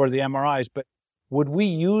 for the MRIs, but would we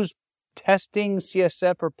use testing,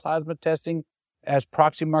 CSF or plasma testing, as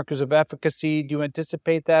proxy markers of efficacy? Do you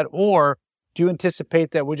anticipate that? Or do you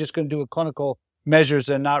anticipate that we're just going to do a clinical measures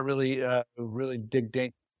and not really dig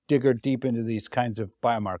deep into these kinds of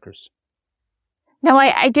biomarkers? No,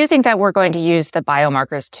 I do think that we're going to use the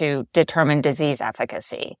biomarkers to determine disease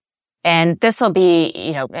efficacy. And this will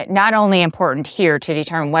be, not only important here to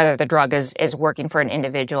determine whether the drug is working for an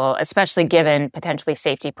individual, especially given potentially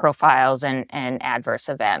safety profiles and adverse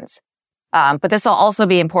events. But this will also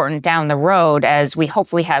be important down the road as we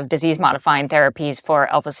hopefully have disease-modifying therapies for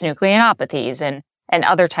alpha-synucleinopathies and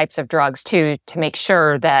other types of drugs too, to make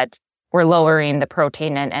sure that we're lowering the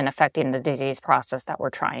protein and affecting the disease process that we're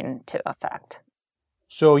trying to affect.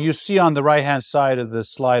 So you see on the right-hand side of the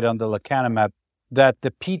slide on the lecanemab that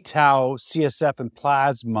the p-tau, CSF, and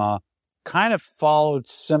plasma kind of followed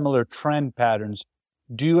similar trend patterns.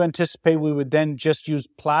 Do you anticipate we would then just use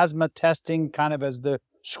plasma testing kind of as the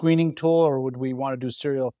screening tool, or would we want to do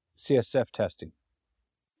serial CSF testing?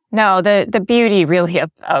 No, the beauty really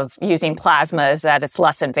of using plasma is that it's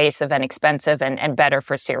less invasive and expensive and better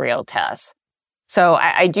for serial tests. So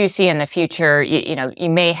I do see in the future, you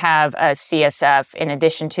may have a CSF in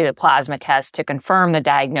addition to the plasma test to confirm the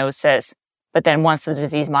diagnosis. But then once the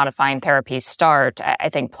disease-modifying therapies start, I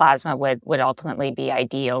think plasma would ultimately be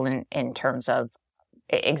ideal in terms of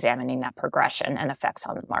examining that progression and effects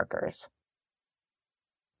on the markers.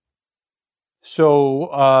 So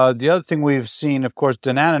the other thing we've seen, of course,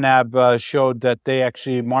 donanemab showed that they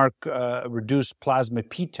actually reduced plasma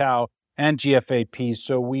p-tau and GFAP.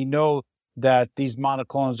 So we know that these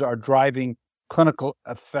monoclonals are driving clinical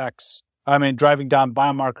effects. Driving down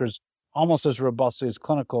biomarkers almost as robustly as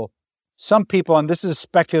clinical. Some people, and this is a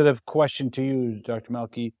speculative question to you, Dr.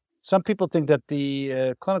 Mielke, some people think that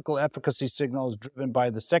the clinical efficacy signal is driven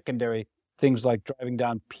by the secondary things like driving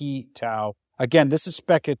down p-tau. Again, this is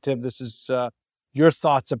speculative. This is your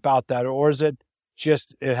thoughts about that, or is it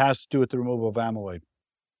just it has to do with the removal of amyloid?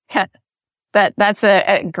 That's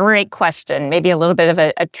a great question. Maybe a little bit of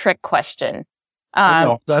a trick question.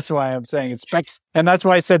 No, that's why I'm saying it's and that's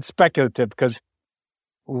why I said speculative, because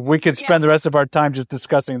we could spend the rest of our time just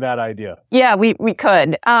discussing that idea. Yeah, we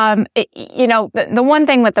could. The one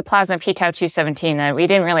thing with the plasma p-tau217 that we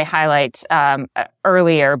didn't really highlight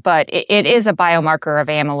earlier, but it is a biomarker of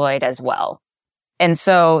amyloid as well. And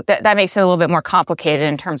so that makes it a little bit more complicated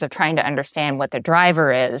in terms of trying to understand what the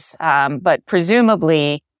driver is. But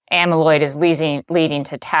presumably, amyloid is leading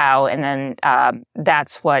to tau, and then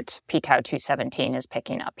that's what p-tau217 is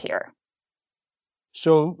picking up here.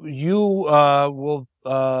 So you will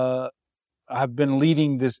have been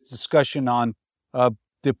leading this discussion on the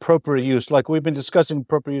appropriate use. Like we've been discussing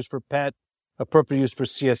appropriate use for PET, appropriate use for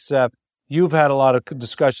CSF. You've had a lot of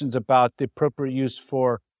discussions about the appropriate use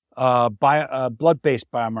for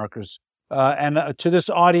blood-based biomarkers. And to this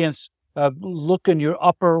audience, look in your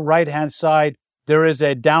upper right-hand side. There is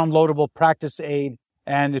a downloadable practice aid,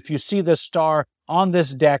 And if you see the star on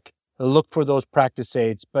this deck, look for those practice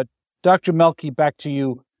aids. But Dr. Mielke, back to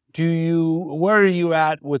you. Where are you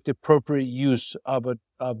at with the appropriate use of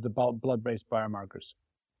the blood-based biomarkers?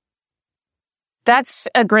 That's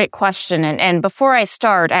a great question. And before I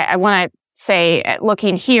start, I want to say,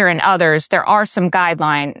 looking here and others, there are some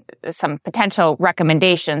potential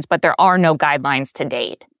recommendations, but there are no guidelines to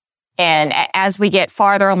date. And as we get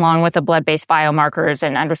farther along with the blood-based biomarkers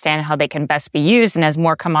and understand how they can best be used, and as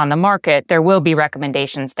more come on the market, there will be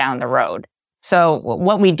recommendations down the road. So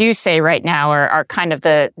what we do say right now are kind of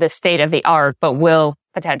the state of the art, but will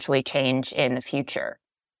potentially change in the future.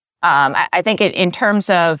 I think in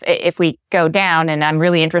terms of if we go down, and I'm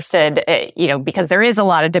really interested, because there is a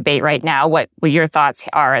lot of debate right now, what your thoughts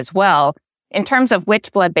are as well. In terms of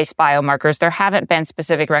which blood-based biomarkers, there haven't been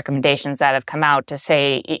specific recommendations that have come out to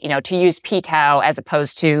say, to use p-tau as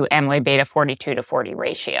opposed to amyloid beta 42:40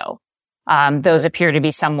 ratio. Those appear to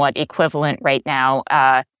be somewhat equivalent right now.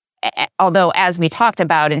 Although, as we talked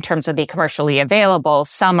about in terms of the commercially available,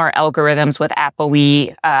 some are algorithms with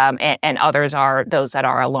ApoE, and others are those that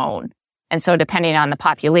are alone. And so depending on the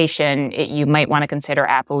population, you might want to consider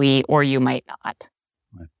ApoE or you might not.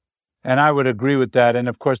 And I would agree with that. And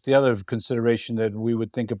of course, the other consideration that we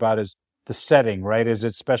would think about is the setting, right? Is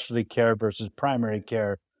it specialty care versus primary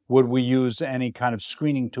care? Would we use any kind of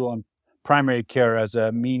screening tool in primary care as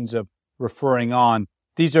a means of referring on?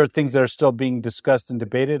 These are things that are still being discussed and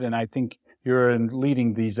debated, and I think you're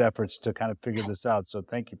leading these efforts to kind of figure this out. So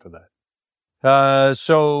thank you for that.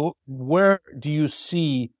 So where do you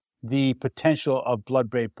see the potential of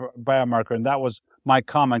blood-based biomarker? And that was my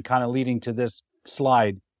comment kind of leading to this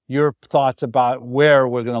slide. Your thoughts about where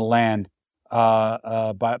we're going to land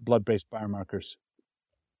blood-based biomarkers?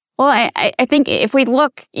 Well, I think if we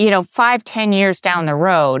look, 5-10 years down the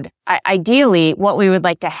road, ideally what we would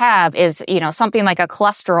like to have is, something like a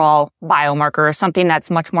cholesterol biomarker or something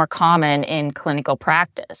that's much more common in clinical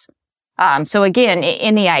practice. So again,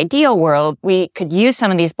 in the ideal world, we could use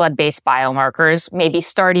some of these blood-based biomarkers, maybe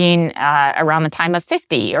starting around the time of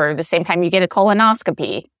 50 or the same time you get a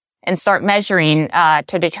colonoscopy, and start measuring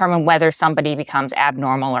to determine whether somebody becomes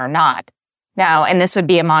abnormal or not. Now, and this would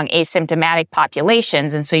be among asymptomatic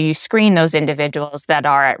populations, and so you screen those individuals that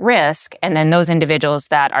are at risk, and then those individuals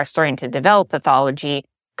that are starting to develop pathology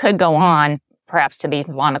could go on perhaps to these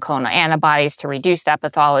monoclonal antibodies to reduce that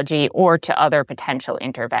pathology or to other potential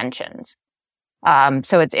interventions.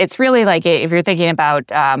 So it's really like if you're thinking about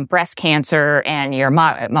breast cancer and your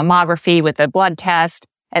mammography with a blood test,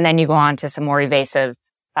 and then you go on to some more invasive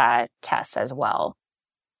tests as well.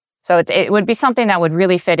 So it would be something that would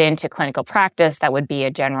really fit into clinical practice. That would be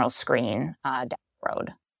a general screen down the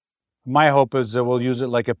road. My hope is that we'll use it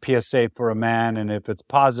like a PSA for a man, and if it's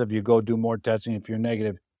positive, you go do more testing. If you're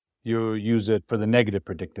negative, you use it for the negative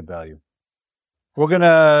predictive value. We're going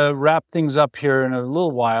to wrap things up here in a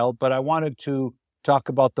little while, but I wanted to talk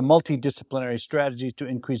about the multidisciplinary strategies to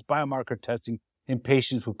increase biomarker testing in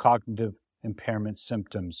patients with cognitive impairment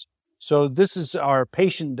symptoms. So this is our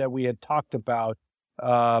patient that we had talked about,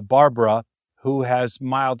 Barbara, who has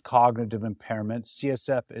mild cognitive impairment.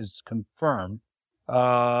 CSF is confirmed,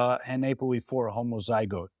 and ApoE4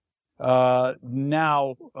 homozygote.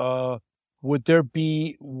 Now,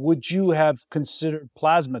 would you have considered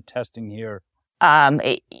plasma testing here?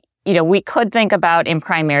 We could think about in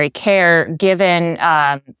primary care, given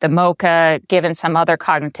the MoCA, given some other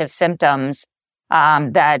cognitive symptoms,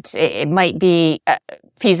 that it might be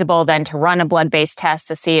feasible then to run a blood-based test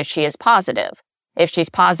to see if she is positive. If she's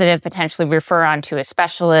positive, potentially refer on to a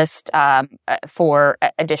specialist for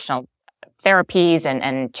additional therapies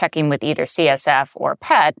and checking with either CSF or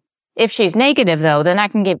PET. If she's negative, though, then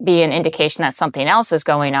that can be an indication that something else is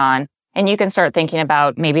going on. And you can start thinking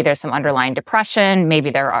about maybe there's some underlying depression, maybe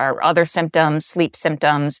there are other symptoms, sleep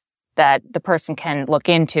symptoms that the person can look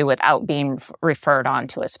into without being referred on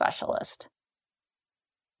to a specialist.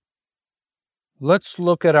 Let's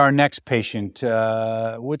look at our next patient,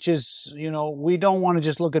 which is, we don't want to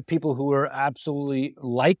just look at people who are absolutely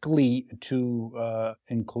likely to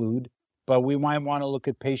include, but we might want to look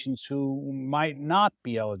at patients who might not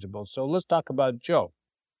be eligible. So let's talk about Joe.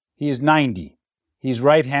 He is 90. He's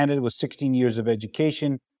right-handed with 16 years of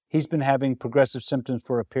education. He's been having progressive symptoms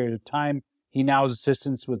for a period of time. He now has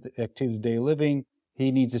assistance with activity of daily living.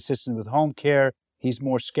 He needs assistance with home care. He's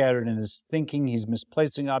more scattered in his thinking. He's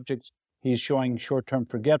misplacing objects. He's showing short-term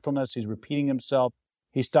forgetfulness. He's repeating himself.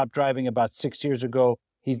 He stopped driving about 6 years ago.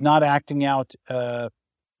 He's not acting out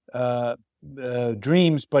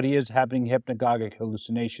dreams, but he is having hypnagogic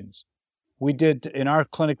hallucinations. In our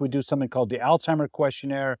clinic, we do something called the Alzheimer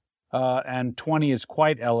questionnaire, and 20 is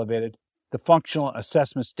quite elevated. The functional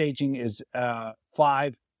assessment staging is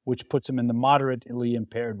 5, which puts him in the moderately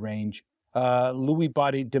impaired range. Lewy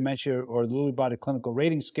body dementia or Lewy body clinical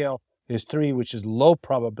rating scale is 3, which is low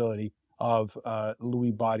probability of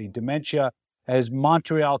Lewy body dementia. As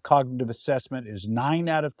Montreal cognitive assessment is 9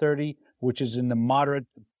 out of 30, which is in the moderate,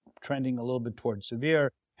 trending a little bit towards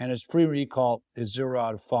severe. And his free recall is 0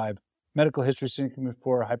 out of 5. Medical history significant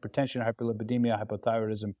for hypertension, hyperlipidemia,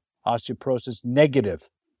 hypothyroidism, osteoporosis, negative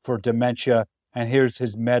for dementia. And here's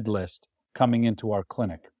his med list coming into our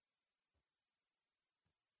clinic.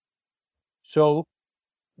 So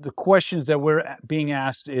the questions that we're being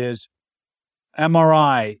asked is,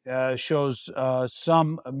 MRI shows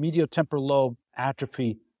some medial temporal lobe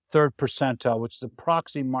atrophy, 3rd percentile, which is a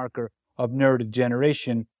proxy marker of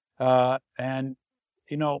neurodegeneration. And,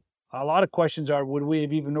 you know, a lot of questions are, would we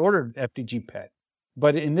have even ordered FDG PET?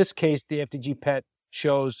 But in this case, the FDG PET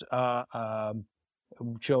shows parietotemporal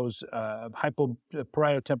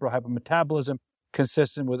hypometabolism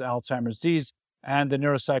consistent with Alzheimer's disease, and the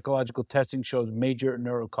neuropsychological testing shows major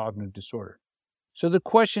neurocognitive disorder. So the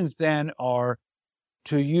questions then are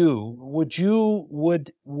to you, would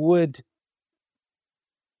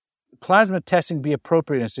plasma testing be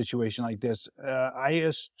appropriate in a situation like this? I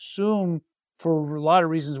assume for a lot of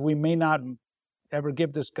reasons we may not ever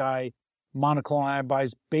give this guy monoclonal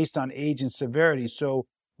antibodies based on age and severity. So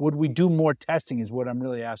would we do more testing is what I'm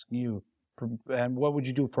really asking you. And what would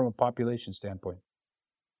you do from a population standpoint?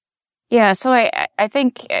 Yeah, so I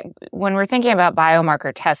think when we're thinking about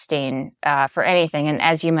biomarker testing for anything, and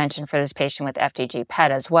as you mentioned for this patient with FDG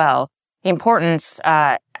PET as well, the importance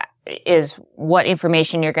is what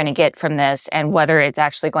information you're going to get from this and whether it's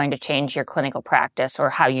actually going to change your clinical practice or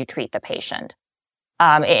how you treat the patient.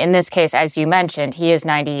 In this case, as you mentioned, he is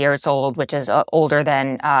 90 years old, which is older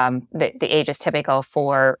than the age is typical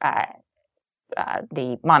for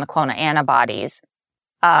the monoclonal antibodies.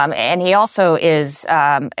 And he also is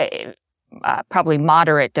probably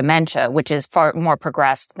moderate dementia, which is far more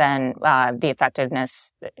progressed than the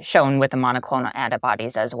effectiveness shown with the monoclonal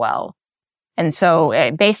antibodies as well. And so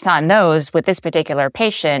based on those, with this particular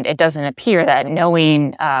patient, it doesn't appear that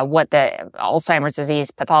knowing what the Alzheimer's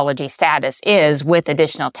disease pathology status is with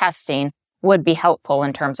additional testing would be helpful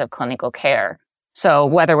in terms of clinical care. So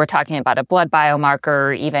whether we're talking about a blood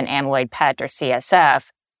biomarker, even amyloid PET or CSF,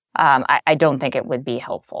 I don't think it would be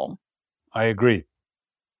helpful. I agree.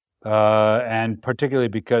 And particularly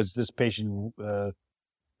because this patient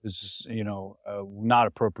is, not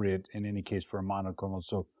appropriate in any case for a monoclonal.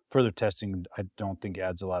 So further testing, I don't think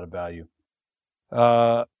adds a lot of value.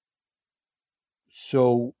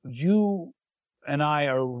 So you and I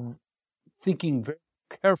are thinking very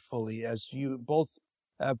carefully, as you both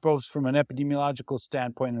from an epidemiological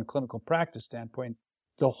standpoint and a clinical practice standpoint,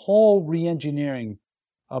 the whole reengineering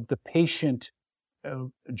of the patient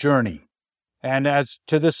journey. And as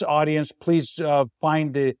to this audience, please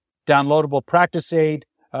find the downloadable practice aid,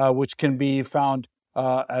 which can be found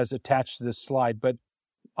as attached to this slide. But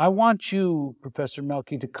I want you, Professor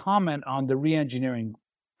Melky, to comment on the reengineering.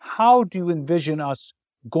 How do you envision us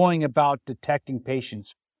going about detecting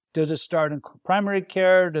patients? Does it start in primary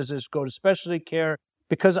care? Does this go to specialty care?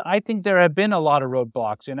 Because I think there have been a lot of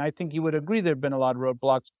roadblocks, and I think you would agree there have been a lot of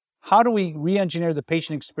roadblocks. How do we re-engineer the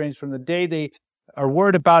patient experience from the day they are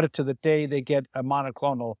worried about it to the day they get a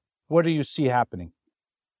monoclonal? What do you see happening?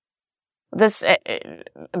 This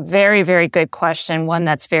very, very good question, one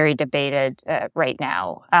that's very debated right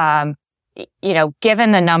now.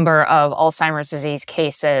 Given the number of Alzheimer's disease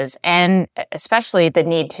cases and especially the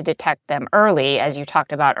need to detect them early, as you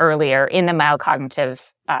talked about earlier, in the mild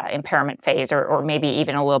cognitive impairment phase, or maybe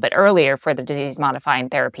even a little bit earlier for the disease-modifying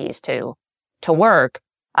therapies to work,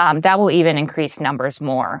 that will even increase numbers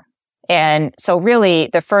more. And so really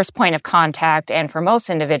the first point of contact, and for most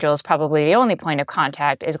individuals, probably the only point of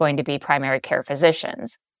contact, is going to be primary care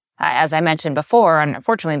physicians. As I mentioned before,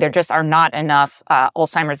 unfortunately, there just are not enough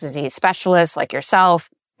Alzheimer's disease specialists like yourself,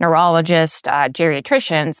 neurologists,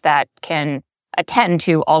 geriatricians that can attend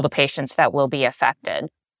to all the patients that will be affected.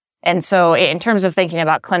 And so in terms of thinking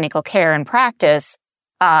about clinical care and practice,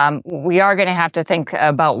 we are going to have to think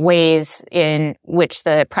about ways in which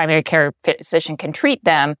the primary care physician can treat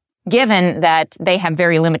them, given that they have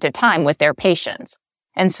very limited time with their patients.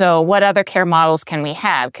 And so what other care models can we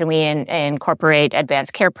have? Can we incorporate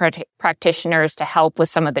advanced care practitioners to help with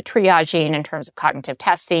some of the triaging in terms of cognitive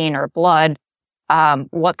testing or blood?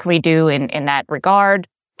 What can we do in that regard?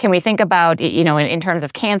 Can we think about, in terms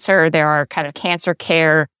of cancer, there are kind of cancer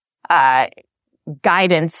care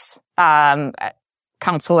guidance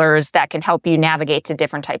counselors that can help you navigate to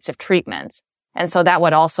different types of treatments. And so that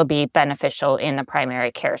would also be beneficial in the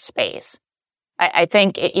primary care space. I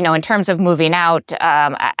think, in terms of moving out,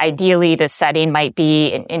 ideally the setting might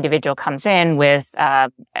be an individual comes in with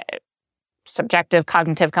subjective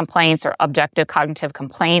cognitive complaints or objective cognitive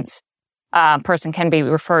complaints. Person can be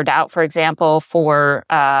referred out, for example, for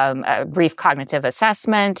a brief cognitive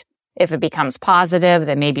assessment. If it becomes positive,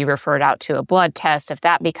 then maybe referred out to a blood test. If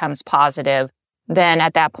that becomes positive, then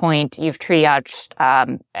at that point you've triaged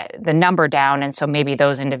the number down, and so maybe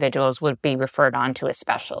those individuals would be referred on to a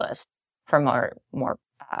specialist for more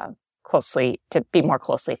closely, to be more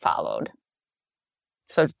closely followed.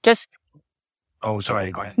 So just... Oh,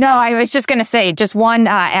 sorry, go ahead. No, I was just going to say just one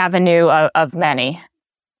avenue of many.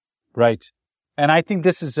 Right. And I think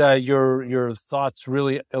this is your thoughts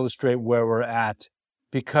really illustrate where we're at,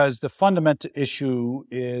 because the fundamental issue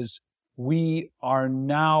is we are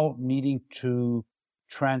now needing to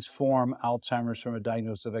transform Alzheimer's from a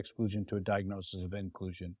diagnosis of exclusion to a diagnosis of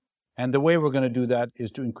inclusion. And the way we're going to do that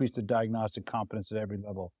is to increase the diagnostic competence at every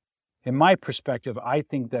level. In my perspective, I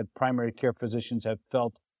think that primary care physicians have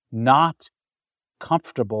felt not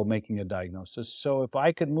comfortable making a diagnosis. So if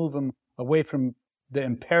I could move them away from the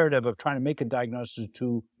imperative of trying to make a diagnosis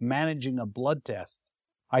to managing a blood test,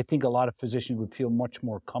 I think a lot of physicians would feel much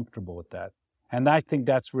more comfortable with that. And I think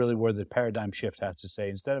that's really where the paradigm shift has to say.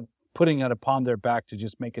 Instead of putting it upon their back to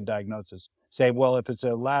just make a diagnosis, say, well, if it's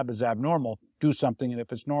a lab is abnormal, do something. And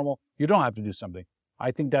if it's normal, you don't have to do something.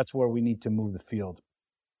 I think that's where we need to move the field.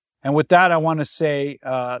 And with that, I want to say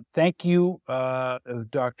thank you,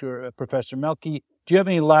 Professor Mielke. Do you have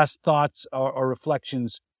any last thoughts or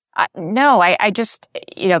reflections? No, I just,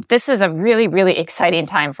 this is a really, really exciting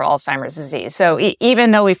time for Alzheimer's disease. So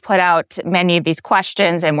even though we've put out many of these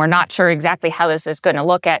questions and we're not sure exactly how this is going to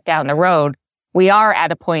look at down the road, we are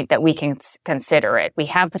at a point that we can consider it. We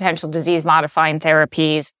have potential disease-modifying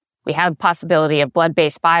therapies. We have possibility of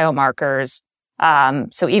blood-based biomarkers.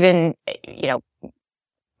 So even,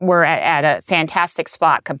 we're at a fantastic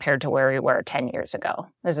spot compared to where we were 10 years ago.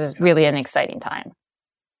 This is really an exciting time.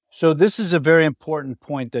 So this is a very important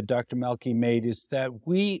point that Dr. Mielke made, is that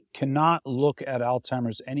we cannot look at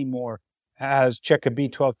Alzheimer's anymore as check a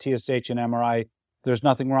B12, TSH, and MRI. There's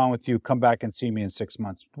nothing wrong with you. Come back and see me in 6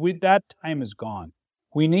 months. That time is gone.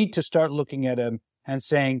 We need to start looking at them and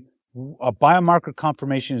saying a biomarker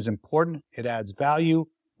confirmation is important. It adds value.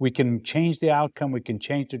 We can change the outcome. We can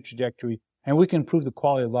change the trajectory, and we can improve the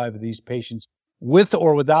quality of life of these patients with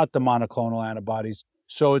or without the monoclonal antibodies.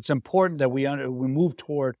 So it's important that we move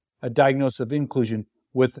toward a diagnosis of inclusion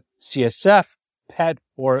with CSF, PET,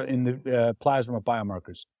 or in the plasma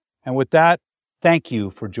biomarkers. And with that, thank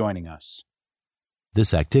you for joining us.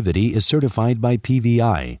 This activity is certified by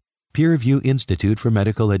PVI, Peer Review Institute for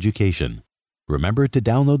Medical Education. Remember to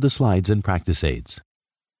download the slides and practice aids.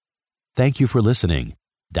 Thank you for listening.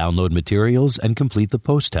 Download materials and complete the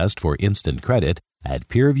post-test for instant credit at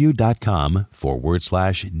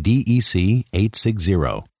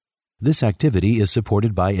peerreview.com/DEC860. This activity is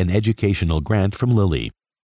supported by an educational grant from Lilly.